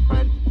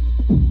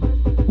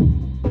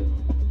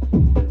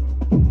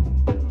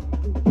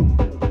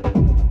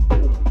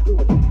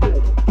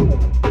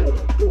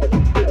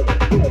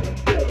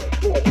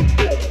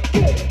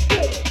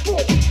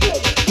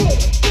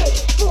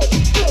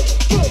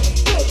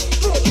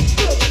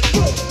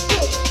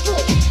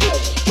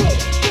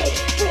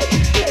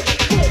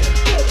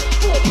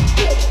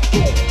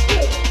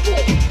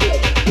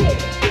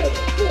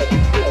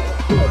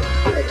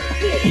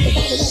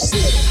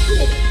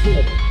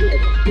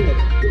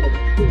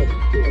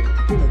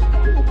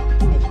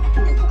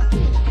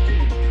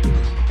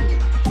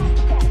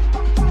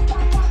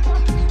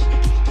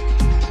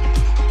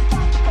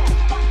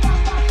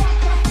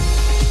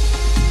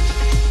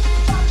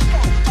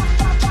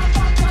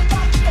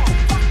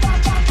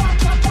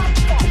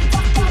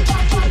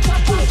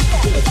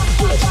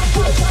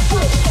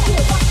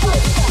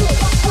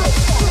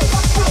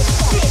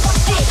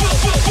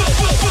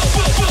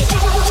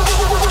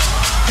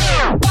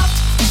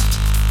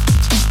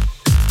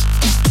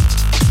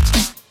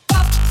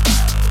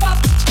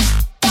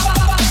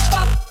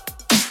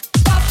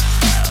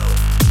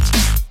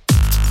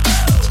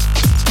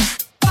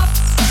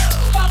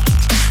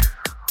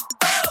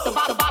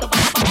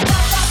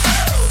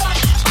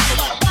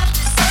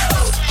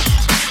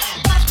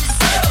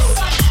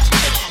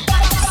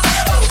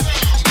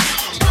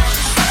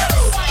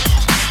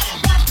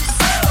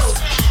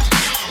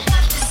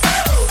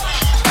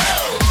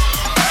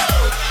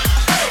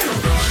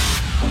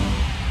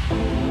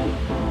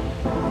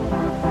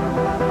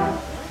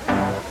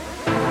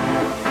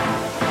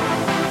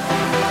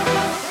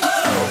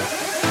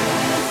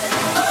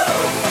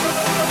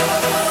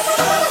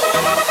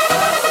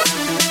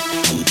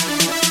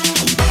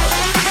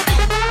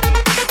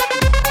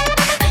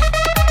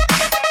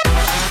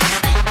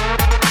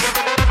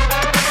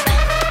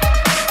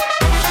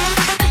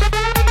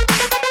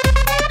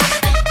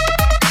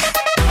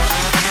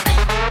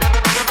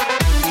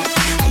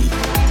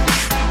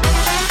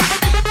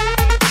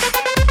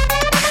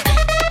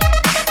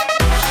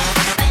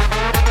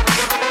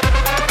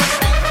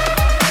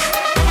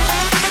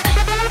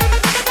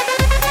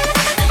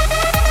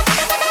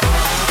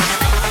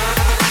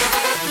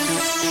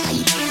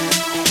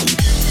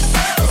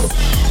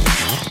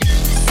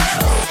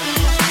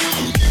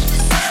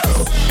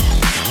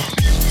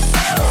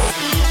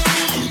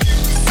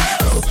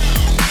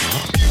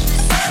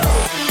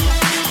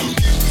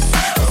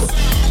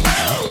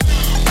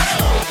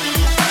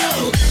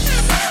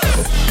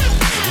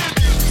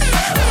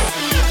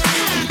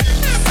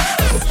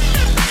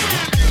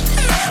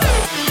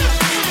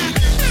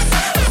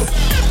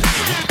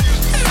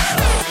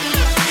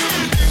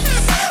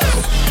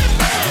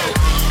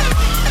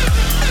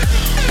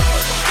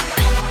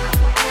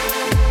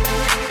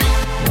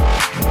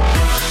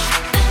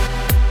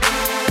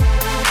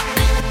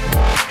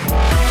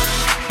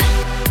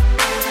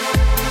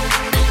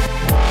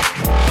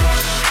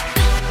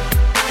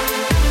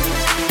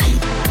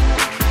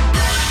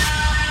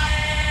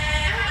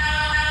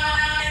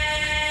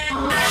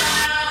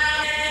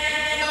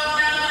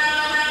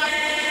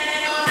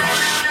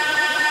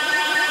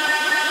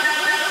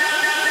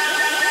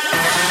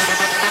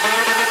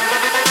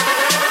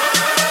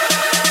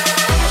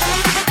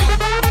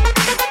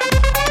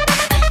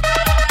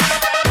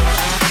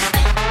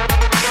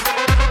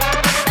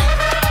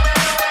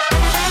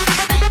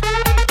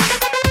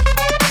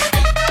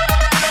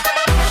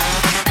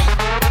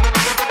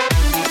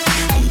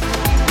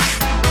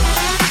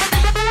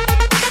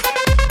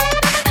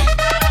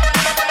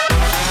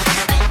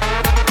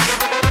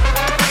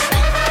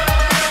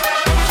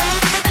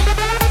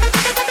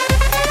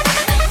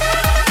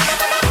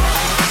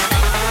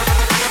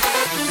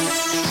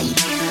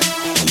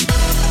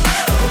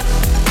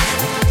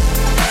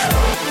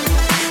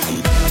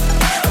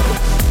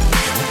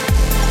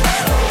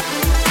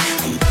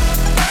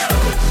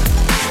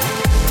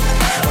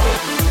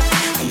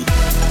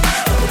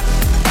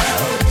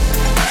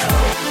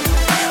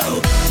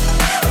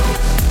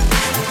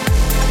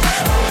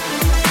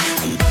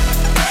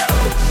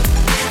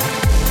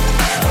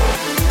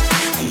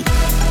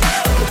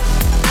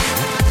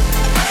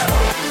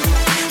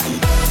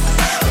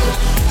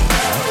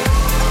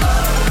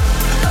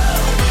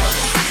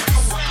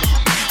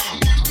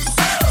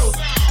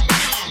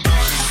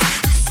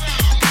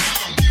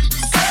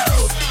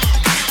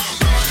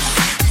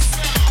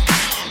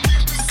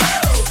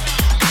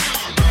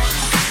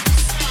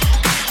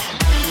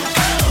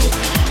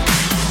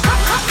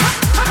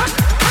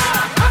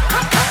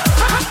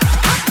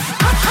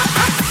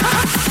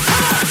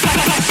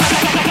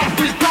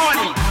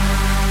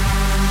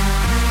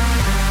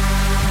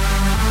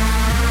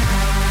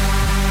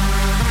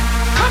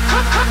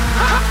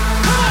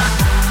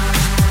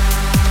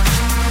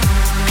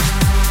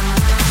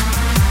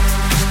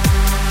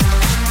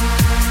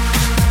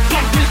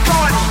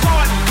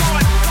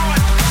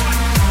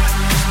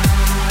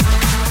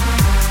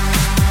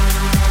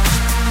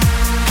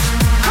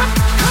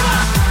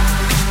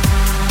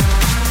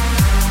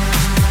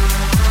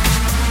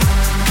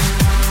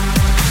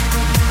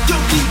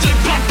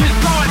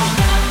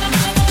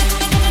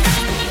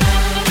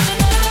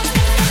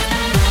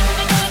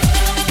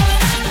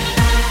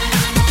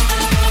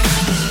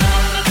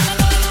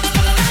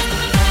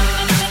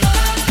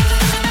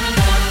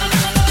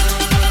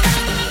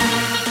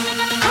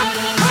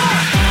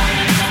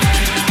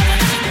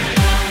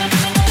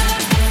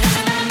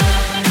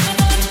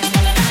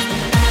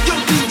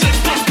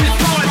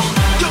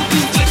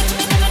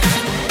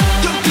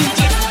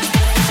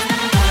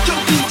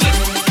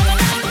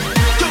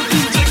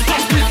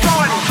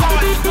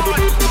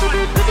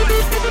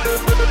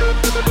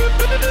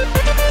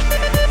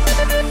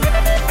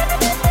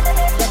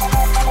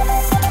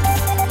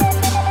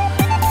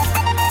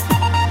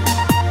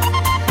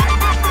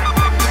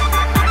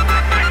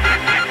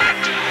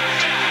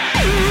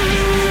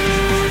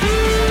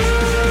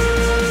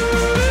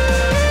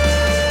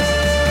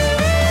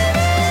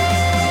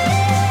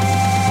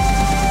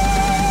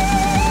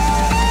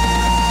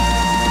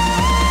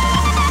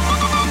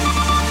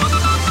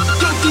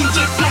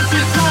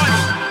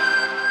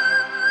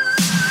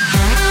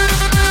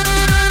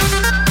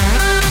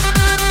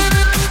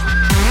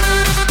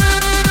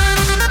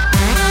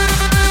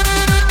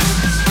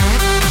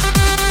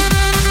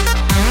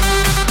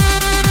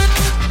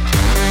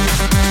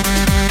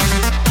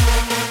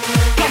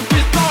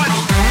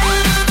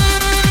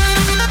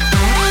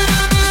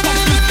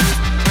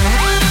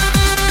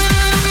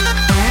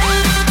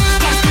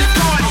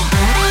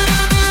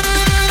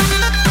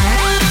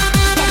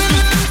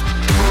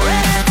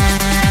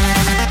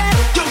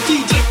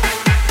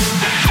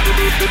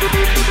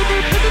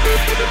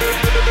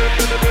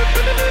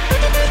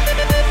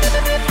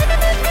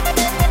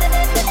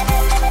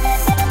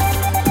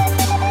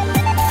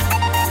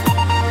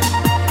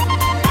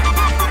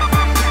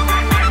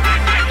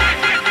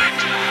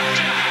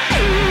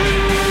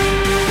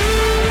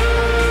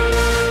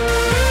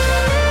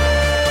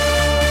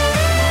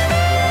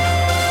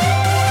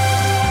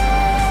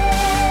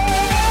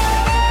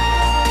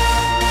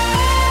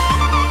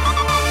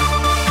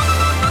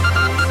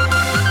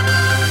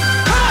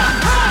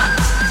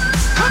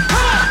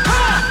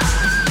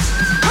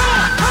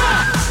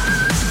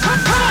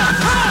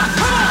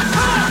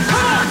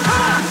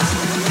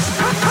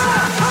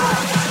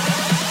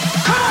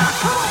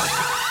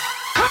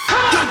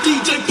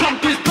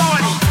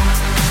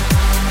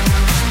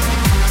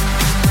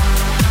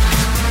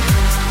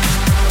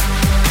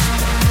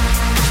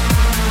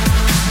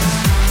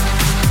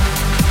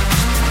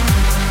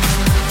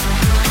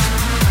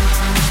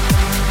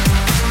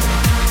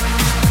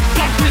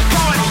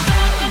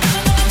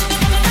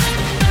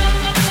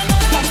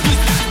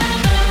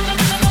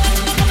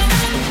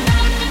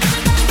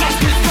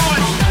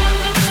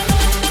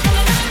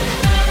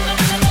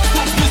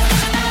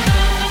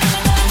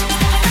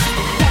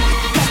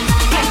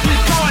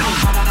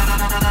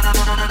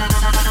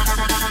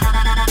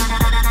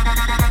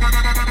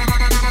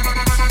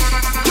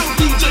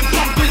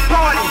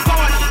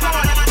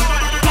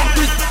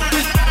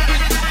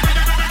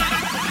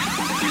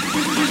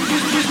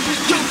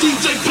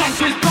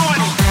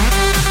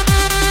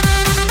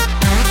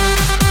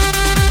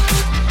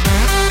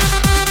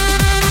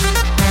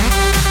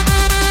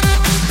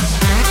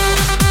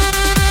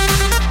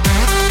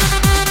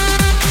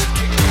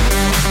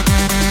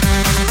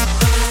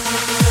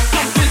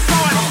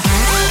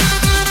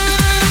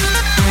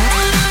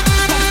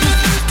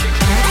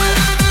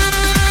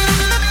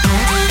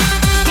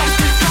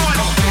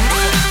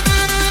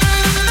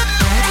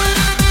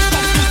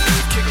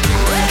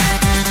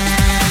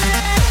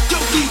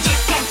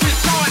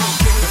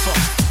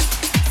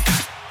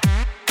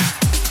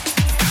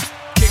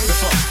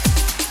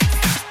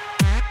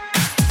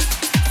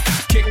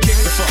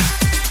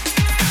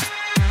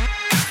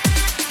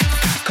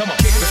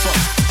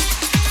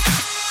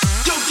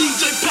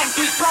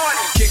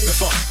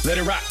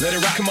 Let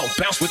it rock, come on,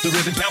 bounce with the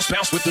rhythm,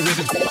 bounce with the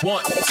rhythm.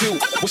 1,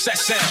 2, what's that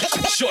sound?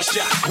 Short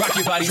shot, rock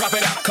your body, drop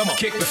it out, come on,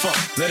 kick the funk.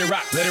 Let it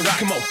rock,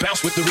 come on,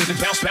 bounce with the rhythm,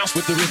 bounce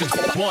with the rhythm.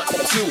 1,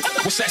 2,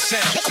 what's that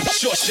sound?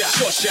 Short shot,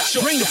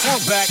 bring the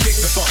funk back, kick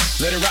the funk.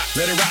 Let it rock,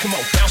 come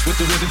on, bounce with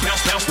the rhythm,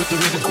 bounce with the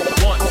rhythm.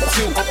 1,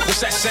 2,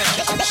 what's that sound?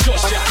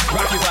 Short shot,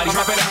 rock your body,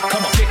 drop it out,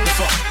 come on, kick the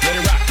funk. Let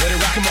it rock,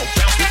 come on,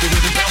 bounce with the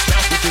rhythm,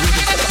 bounce with the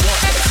rhythm. 1,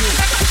 2,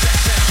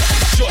 what's that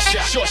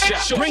sound? Short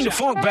shot, bring the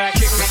funk back,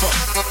 kick the funk.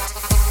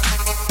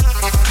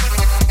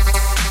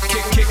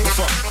 Kick the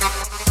funk.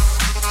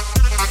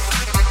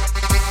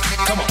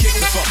 Come on, kick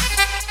the funk.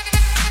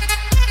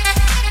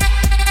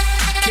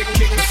 Kick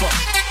the funk.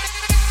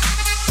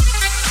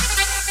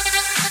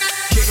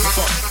 Kick the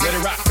funk. Let it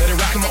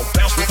rock, come on,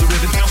 bounce with the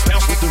rhythm,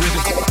 bounce with the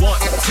rhythm. 1,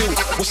 2,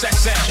 what's that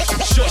sound?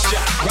 Short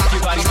shot, rock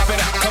your body, drop it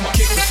out, come on,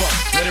 kick the funk.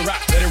 Let it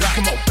rock,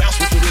 come on, bounce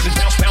with the rhythm,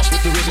 bounce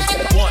with the rhythm.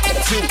 1,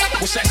 2,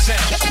 what's that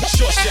sound?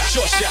 Short shot,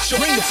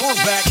 bring the funk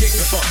back, kick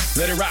the funk.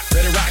 Let it rock,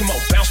 come on,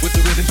 bounce with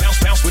the rhythm,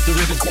 bounce with the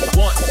rhythm.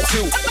 1,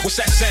 2, what's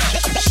that sound?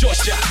 Short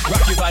shot,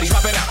 rock your body,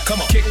 drop it out,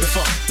 come on, kick the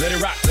funk. Let it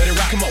rock,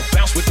 come on,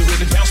 bounce with the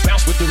rhythm,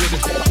 bounce with the rhythm.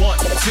 1,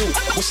 2,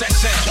 what's that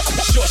sound?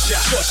 Short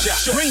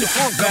shot, bring the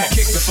funk back,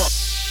 kick the funk.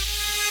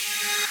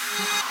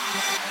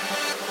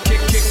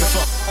 Kick the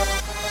funk.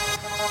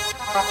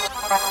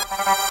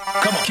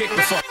 Come on, kick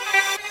the funk.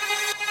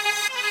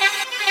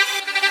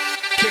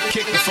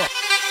 Kick the funk.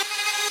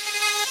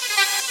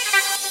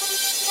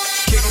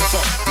 Kick the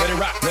funk. Let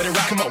it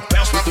rock, come on,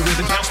 bounce with the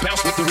rhythm,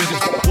 bounce with the rhythm.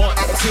 1,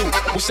 2,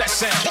 what's that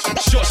sound?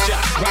 Short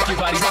shot, rock your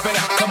body, drop it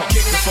out, come on,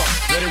 kick the funk.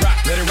 Let it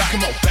rock,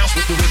 come on, bounce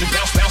with the rhythm,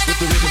 bounce with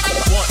the rhythm.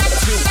 1,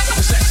 2,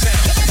 what's that sound?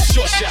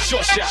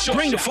 Short shot,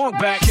 bring the funk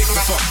back, kick the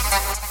funk.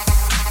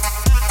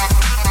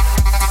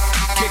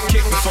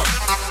 Kick the funk.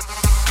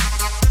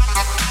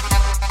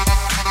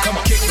 Come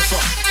on, kick the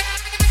funk.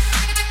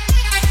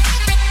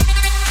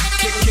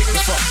 Kick the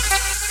funk.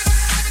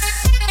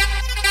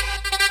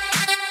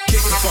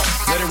 Kick the funk.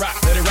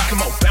 Let it rock,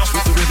 come on, bounce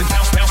with the rhythm,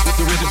 bounce with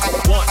the rhythm.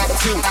 1,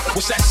 2,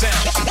 what's that sound?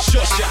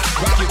 Short shot,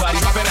 rock your body,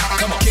 drop it out,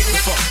 come on, kick the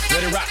funk.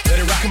 Let it rock,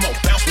 come on,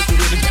 bounce with the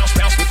rhythm,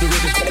 bounce with the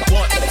rhythm.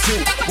 1,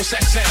 2, what's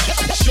that sound?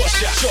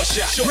 Short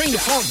shot, bring the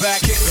funk back,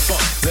 kick the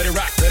funk. Let it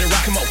rock,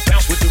 come on,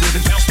 bounce with the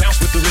rhythm, bounce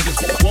with the rhythm.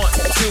 1,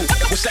 2,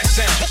 what's that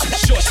sound?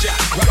 Short shot,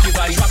 rock your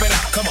body, drop it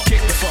out, come on,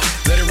 kick the funk.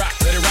 Let it rock,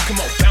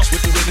 come on, bounce with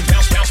the rhythm,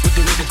 bounce with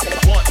the rhythm.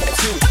 1,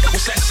 2,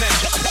 what's that sound?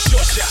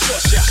 Short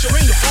shot,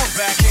 bring the funk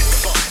back, kick the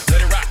funk.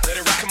 Let it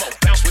rock, come on,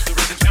 bounce with the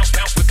rhythm,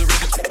 bounce with the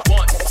rhythm.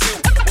 1,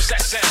 2, what's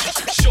that sound?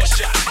 Short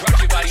shot, rock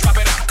your body, drop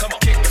it out, come on,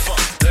 kick the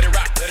funk. Let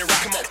it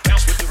rock, come on,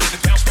 bounce with the rhythm,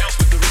 bounce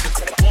with the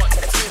rhythm. 1,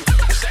 2,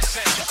 what's that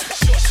sound?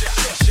 Short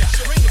shot,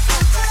 bring the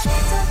funk back. To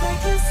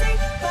make you see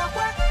the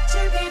way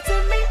she needs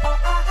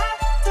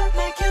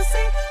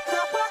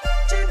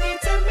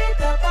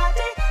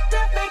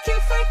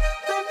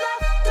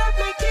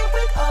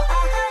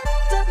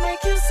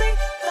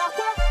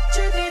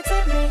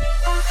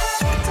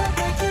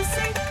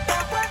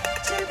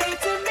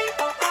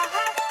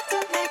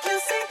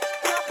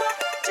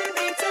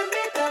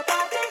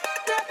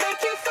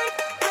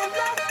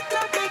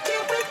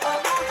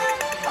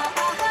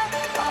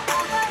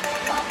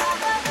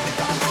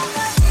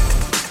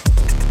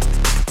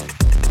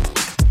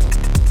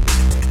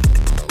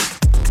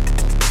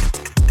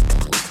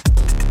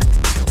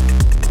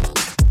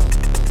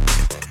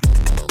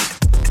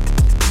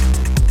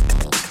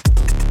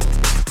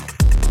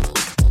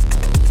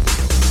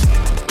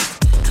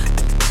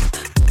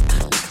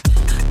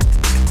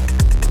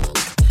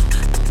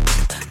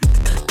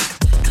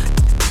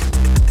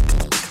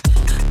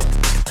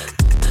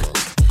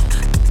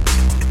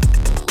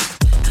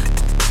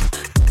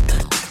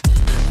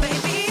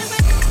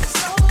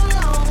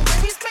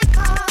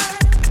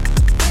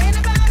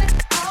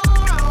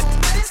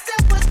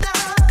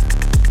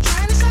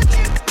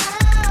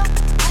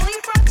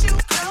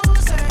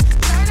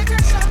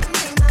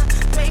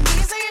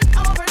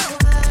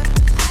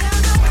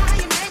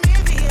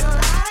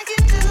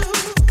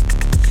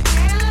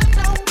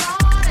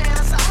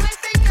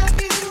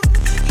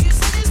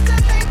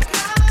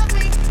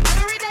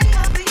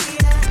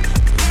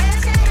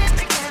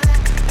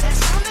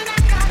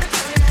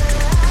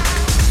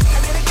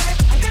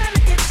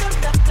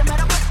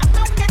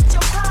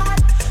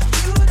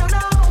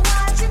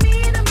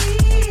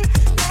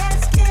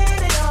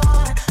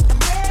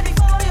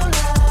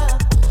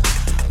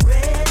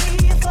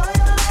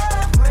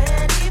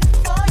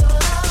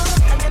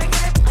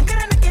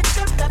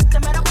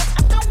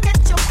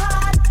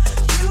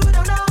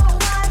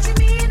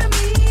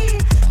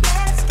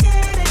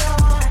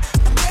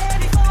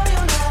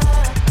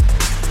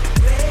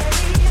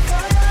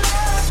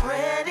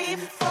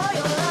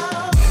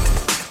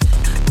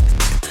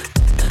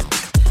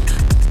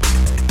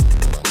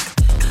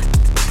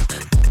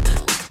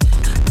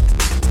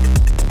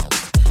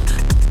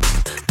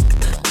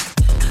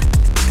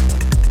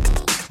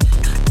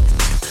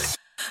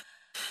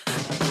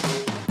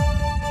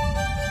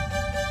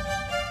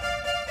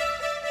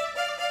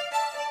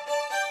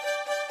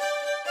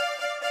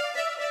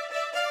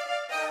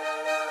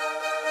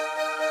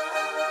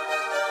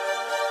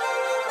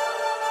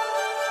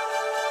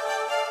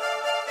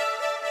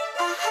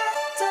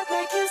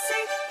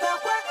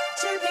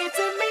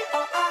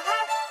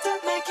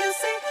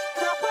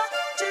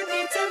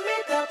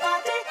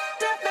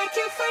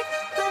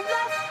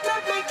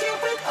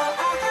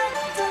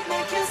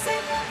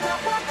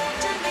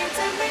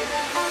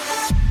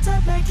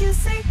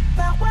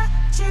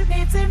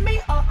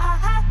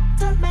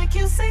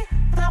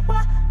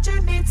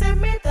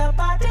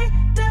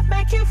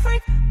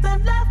freak, the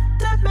love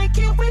to make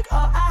you weak.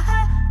 Oh, I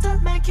had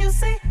to make you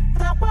see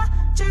that what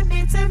you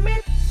need to me.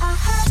 I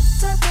had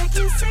to make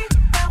you see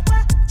that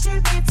what you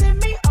need to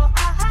me. Oh,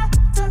 I had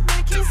to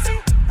make you see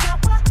that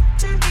what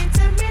you need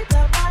to me.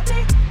 The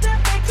body to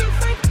make you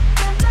freak,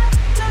 the love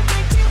to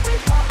make you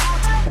weak. Oh, I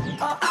had,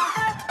 oh, I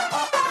had,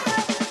 oh, I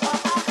had, oh,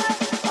 I had,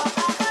 oh,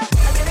 I had.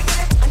 I'm gonna get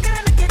it, I'm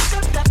gonna get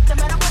your love. No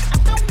matter what, I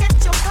don't get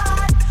your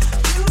heart.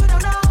 You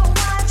don't know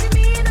what you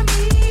mean to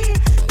me.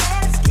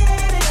 Let's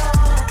get it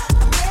on.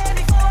 I'm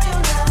ready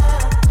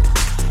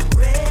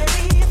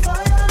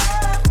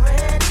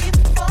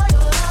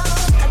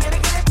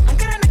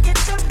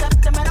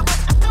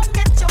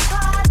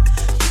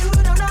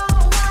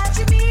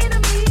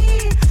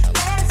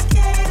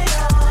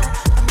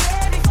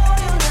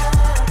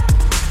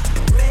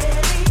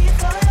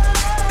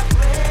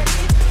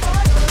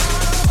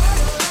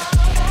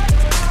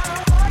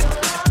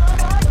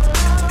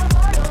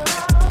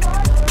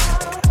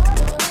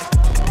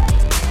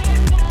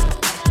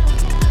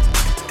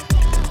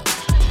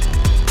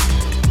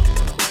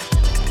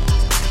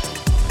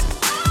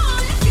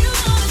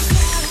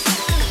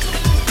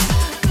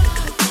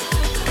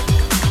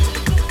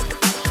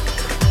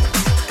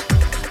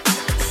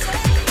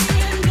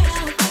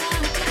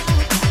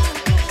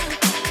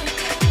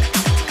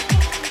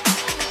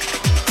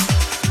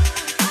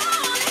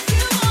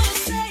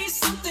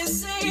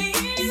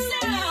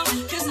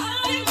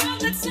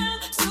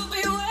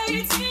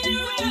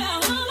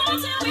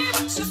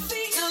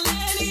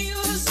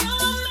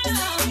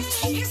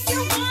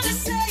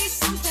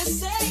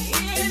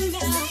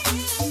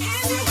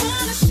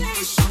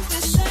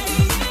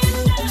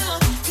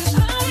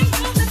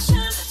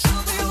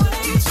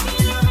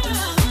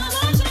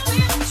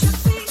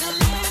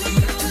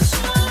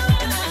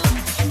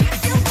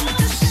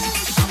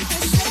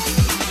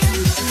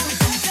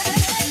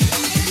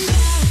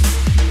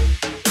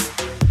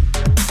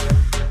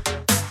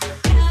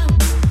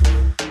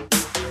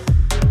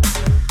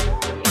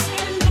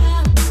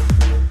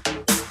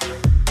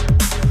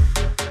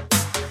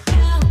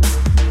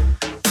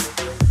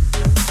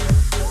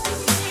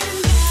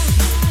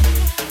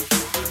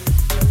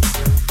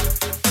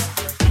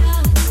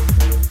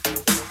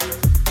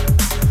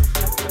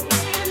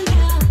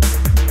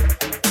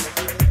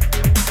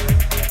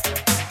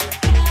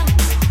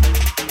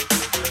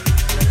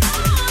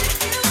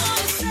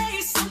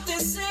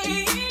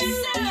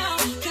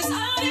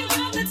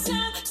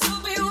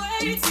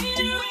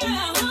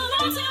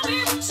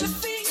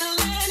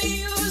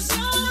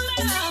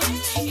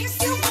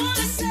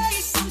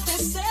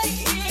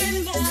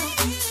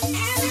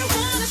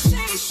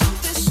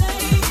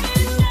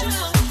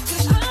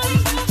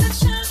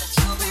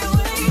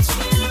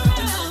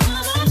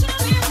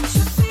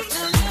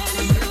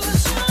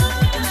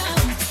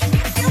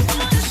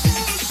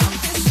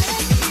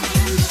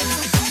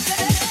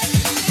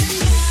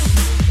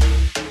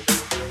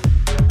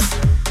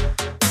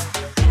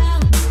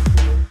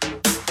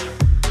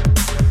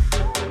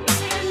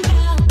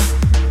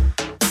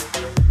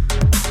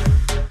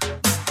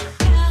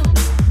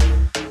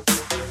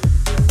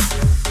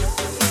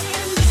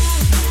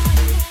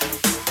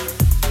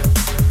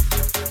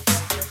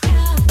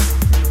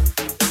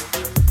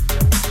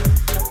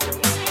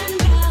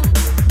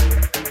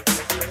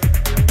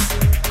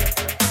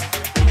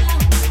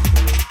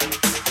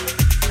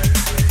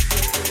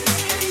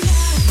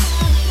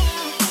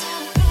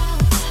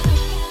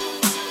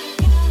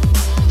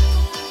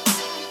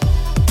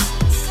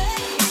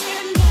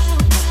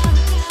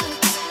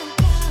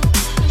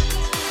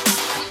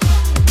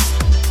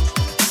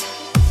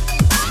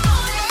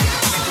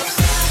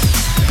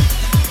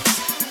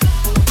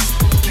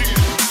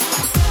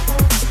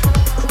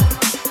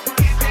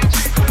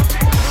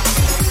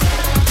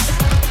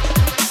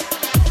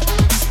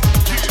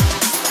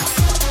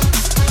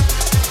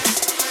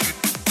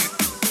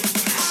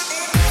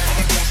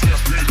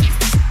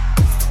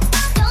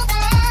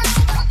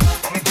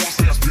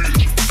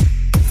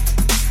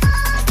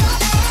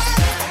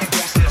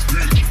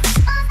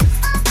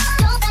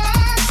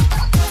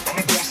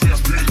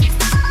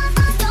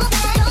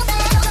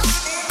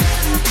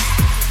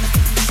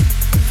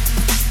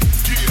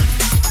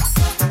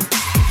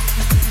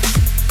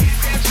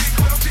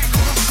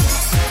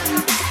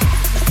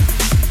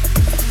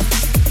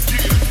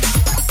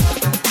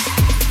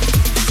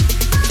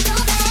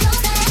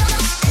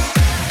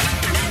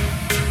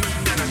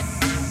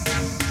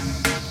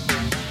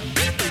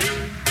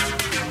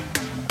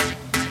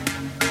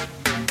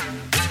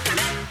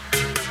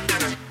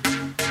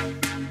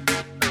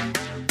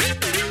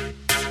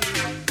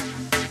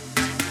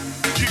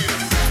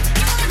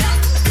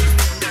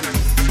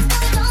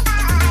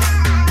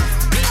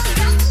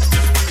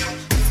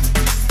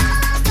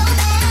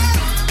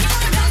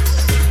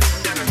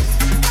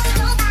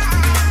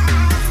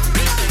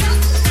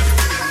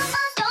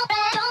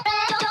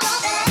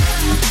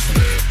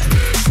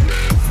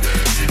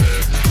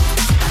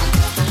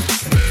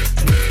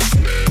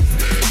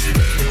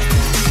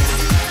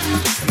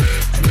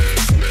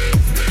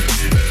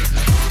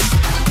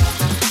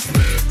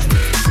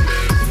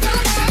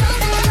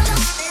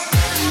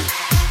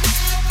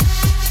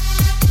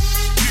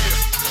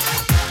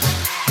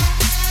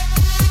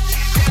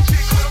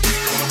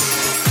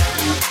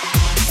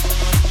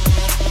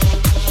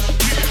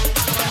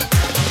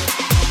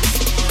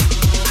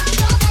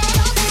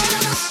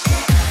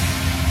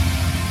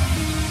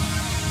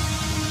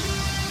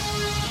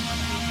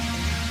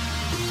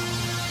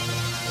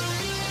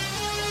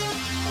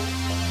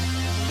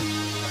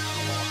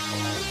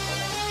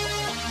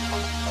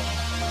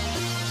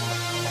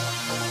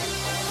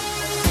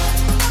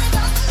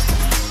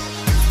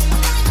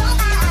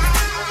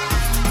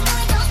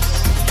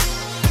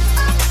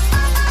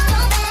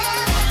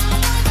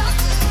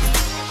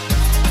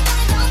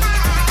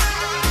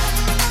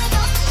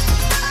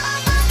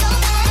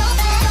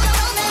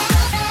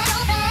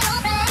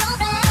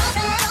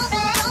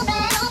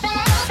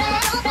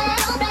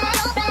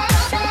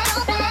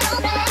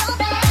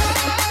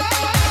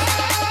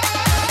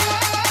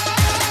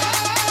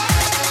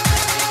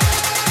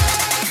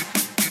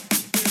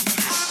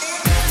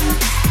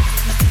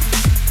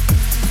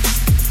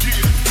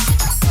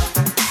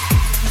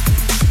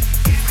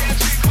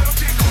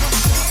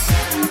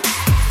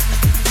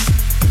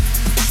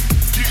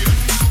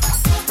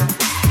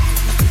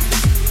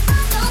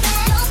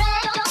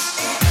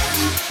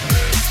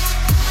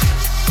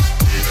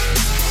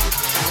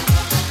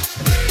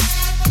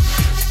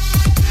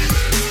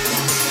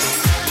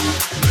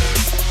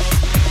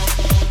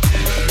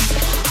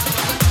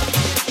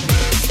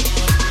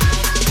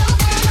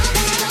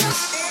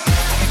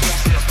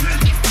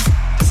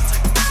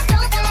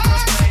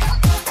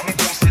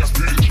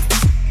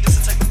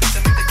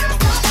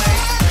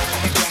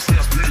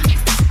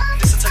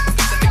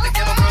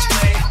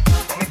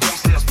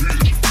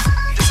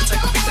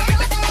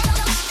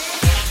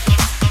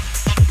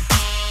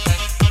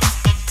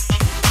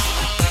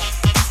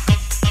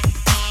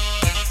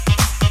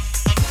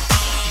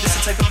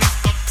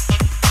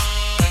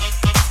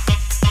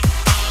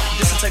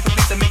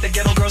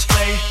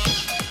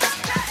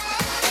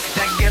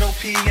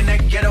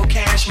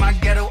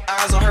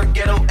eyes on her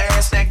ghetto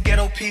ass, that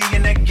ghetto P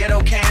and that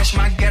ghetto cash.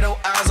 My ghetto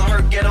eyes on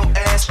her ghetto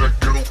ass, that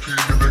ghetto P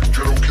and that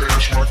ghetto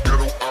cash. My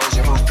ghetto eyes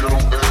on her ghetto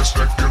ass,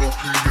 that ghetto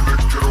P and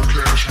that ghetto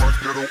cash. My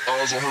ghetto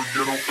eyes on her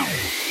ghetto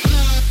ass.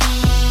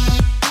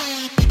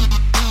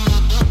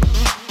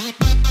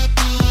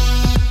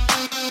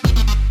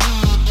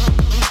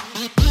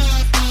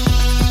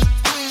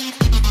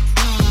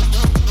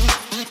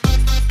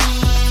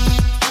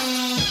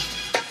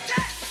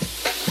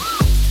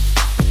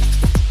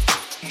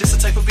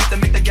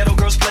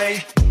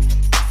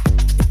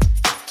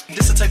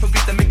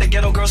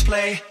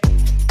 Play.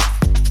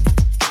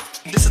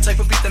 This the type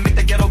of beat that make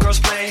the ghetto girls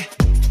play.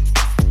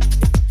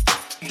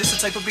 This the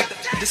type of beat that.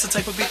 This the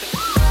type of beat that.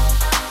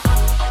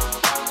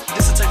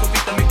 This the type of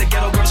beat that make the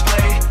ghetto girls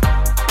play.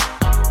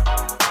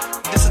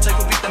 This the type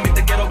of beat that make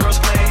the ghetto girls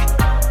play.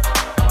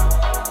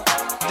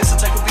 This the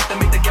type of beat that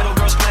make the ghetto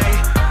girls play.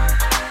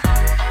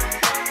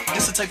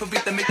 This the type of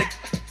beat that make the.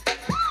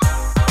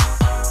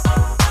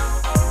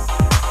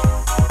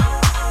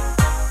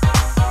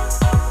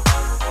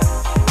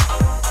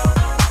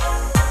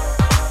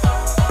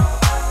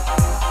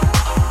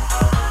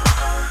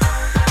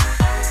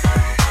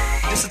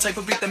 Type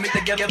of beat that make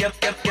the get that ghetto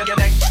ass that ghetto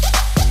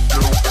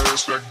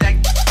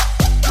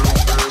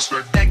ass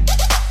that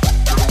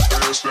ghetto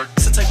ass that.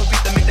 It's the type of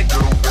beat that make the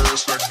ghetto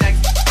ass that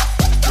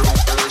ghetto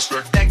ass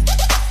that ghetto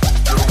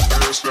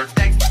ass that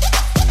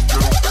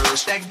ghetto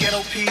ass that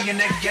ghetto P and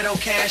that ghetto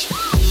cash.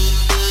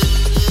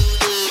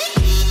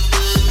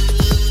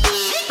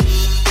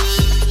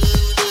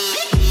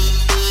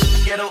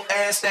 Ghetto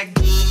ass that.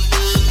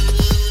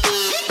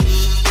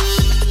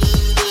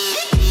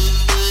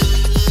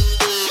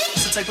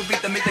 Type of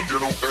beat that make the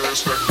ghetto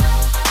ass that.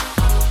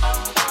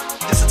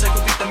 This the type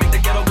of beat that make the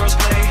ghetto girls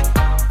play.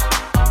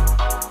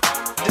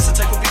 This the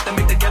type of beat that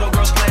make the ghetto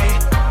girls play.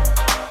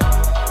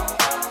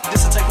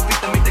 This the type of beat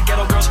that make the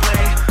ghetto girls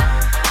play.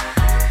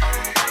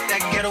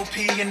 That ghetto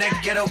P and that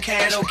ghetto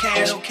cash,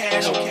 cash,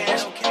 cash,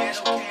 cash,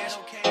 cash, cash,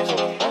 cash.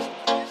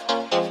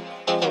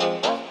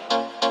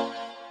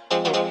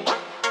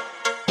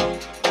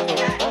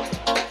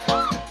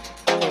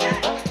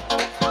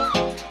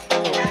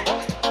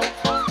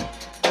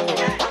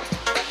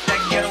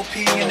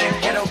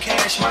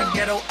 My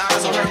ghetto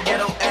eyes on her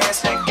ghetto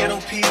ass, that ghetto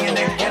P and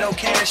that ghetto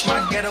cash.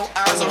 My ghetto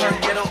eyes on her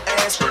ghetto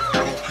ass, that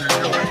ghetto P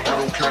and that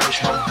ghetto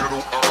cash. My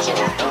ghetto eyes on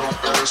her ghetto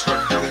ass,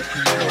 that ghetto P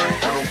and that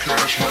ghetto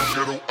cash. My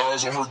ghetto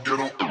eyes on her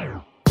ghetto.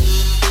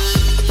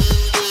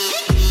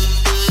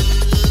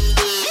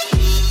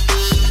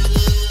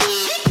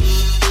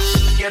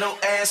 Ghetto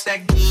ass, that.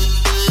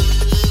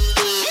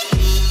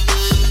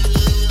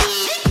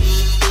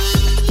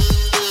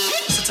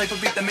 It's the type of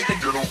beat that make the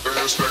ghetto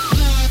ass, that.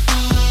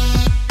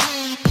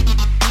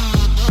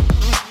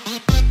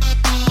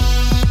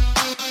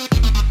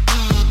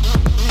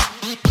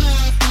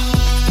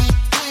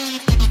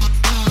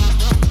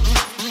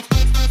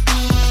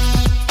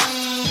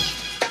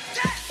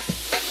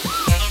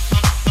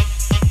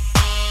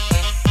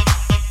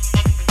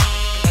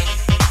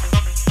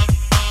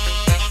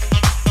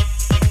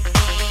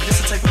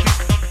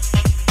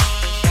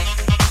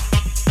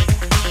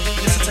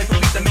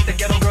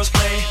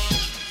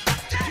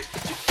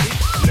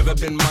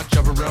 Been much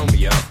of a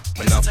Romeo,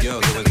 but enough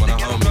girls always wanna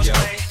hold me, yo.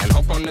 And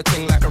hop on the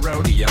thing like a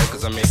rodeo,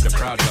 cause I make the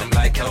crowd jump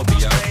like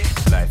LBO.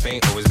 Life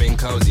ain't always been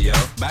cozy, yo.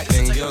 Back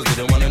then girls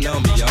didn't wanna know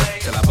me, yo.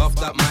 Till I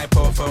buffed up my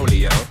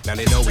portfolio. Now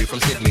they know we from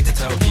Sydney to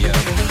Tokyo.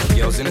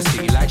 Girls in the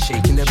city like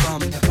shaking their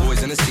bum.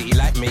 Boys in the city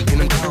like making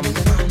them come.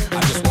 I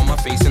just want my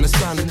face in the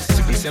sun.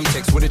 Sipping some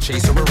text with a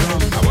chaser of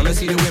rum. I wanna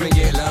see the women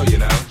get low, you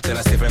know. Till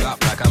I stiffen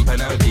up like I'm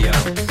Pinocchio.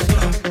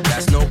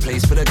 That's no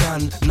place for the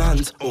gun,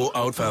 nuns or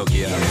old folk,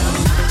 yeah.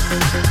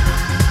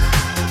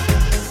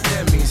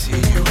 Let me see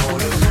you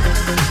hold 'em.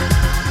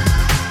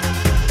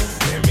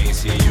 Let me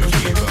see you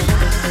keep 'em.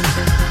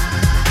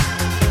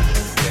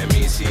 Let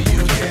me see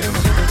you get 'em.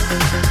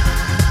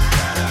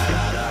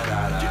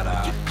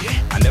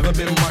 I never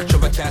been much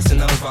of a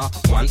Casanova.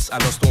 Once I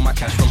lost all my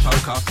cash from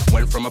poker.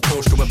 Went from a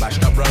Porsche to a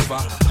bashed up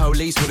Rover.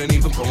 Police wouldn't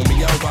even pull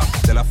me over.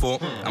 Then I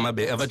thought, I'm a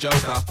bit of a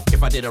joker.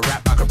 If I did a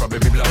rap, I could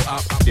probably blow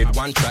up. Did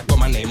one track, got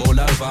my name all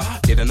over.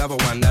 Did another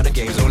one, now the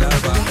game's all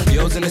over.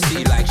 Girls in the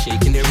city like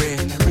shaking their rear.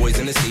 Boys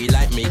in the city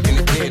like making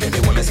it clear that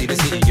they wanna see the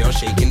city girls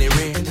shaking their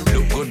rear.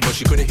 Look good, but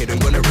she could've hit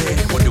him on the rear.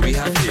 What do we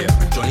have here?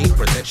 Johnny,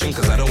 protection,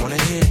 cause I don't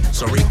wanna hear.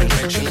 Sorry,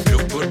 infection.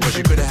 Look good, but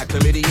she could've had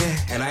chlamydia.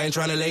 And I ain't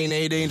tryna lay in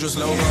a dangerous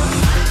lover.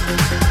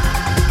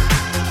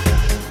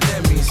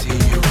 Let me see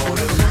you hold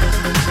 'em.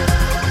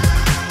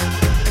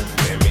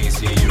 Let me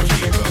see you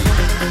keep 'em.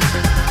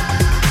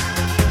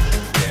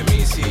 Let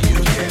me see you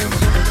get 'em.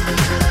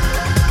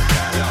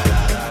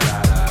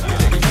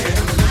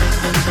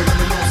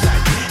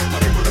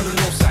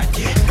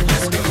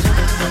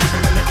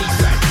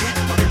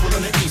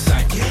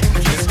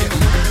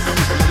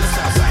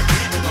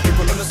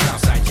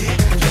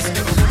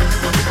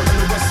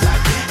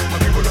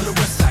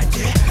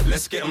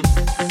 Let's get 'em.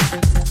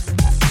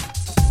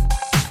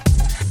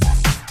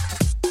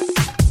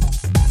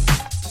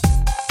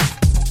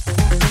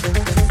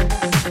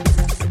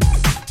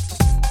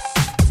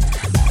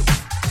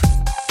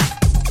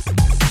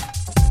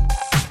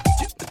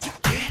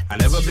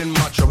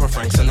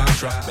 Frank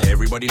Sinatra. But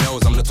everybody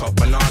knows I'm the top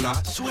banana.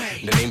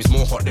 The name's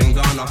more hot than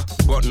Ghana.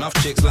 Got enough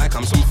chicks like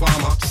I'm some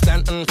farmer.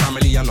 Stanton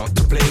family are not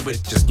to play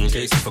with, just in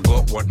case you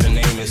forgot what the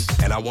name is.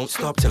 And I won't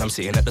stop till I'm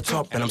sitting at the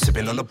top and I'm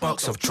sipping on a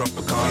box of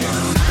Tropicana.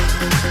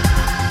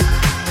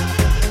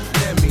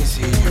 Let me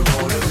see you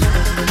hold it.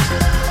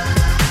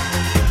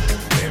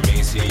 Let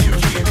me see you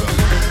keep it.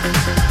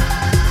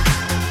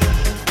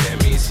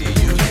 Let me see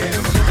you give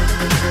it.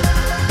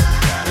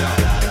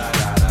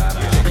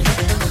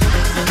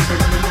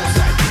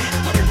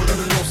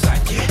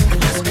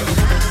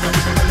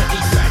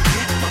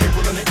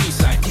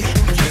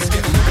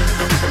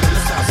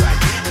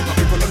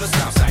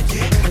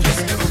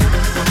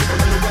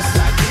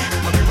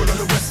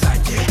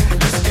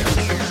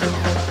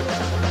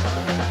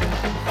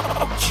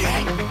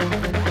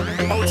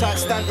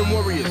 Stanton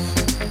Warriors,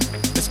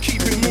 let's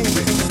keep it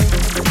moving.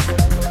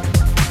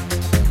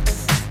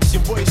 It's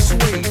your boy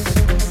Swing,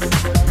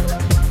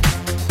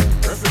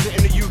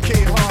 representing the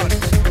UK hard.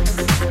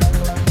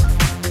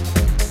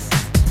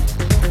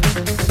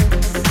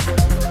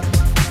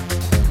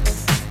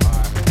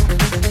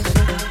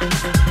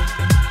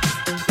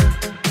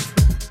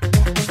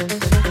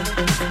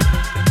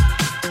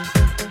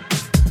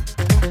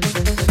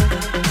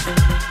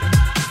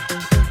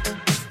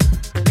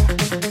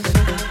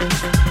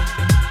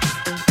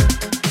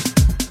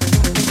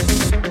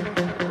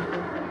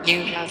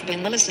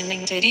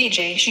 Listening to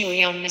DJ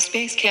Shui on the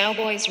Space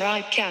Cowboys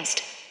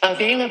Ripecast.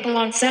 Available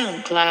on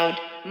SoundCloud,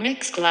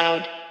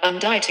 Mixcloud,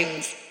 and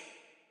iTunes.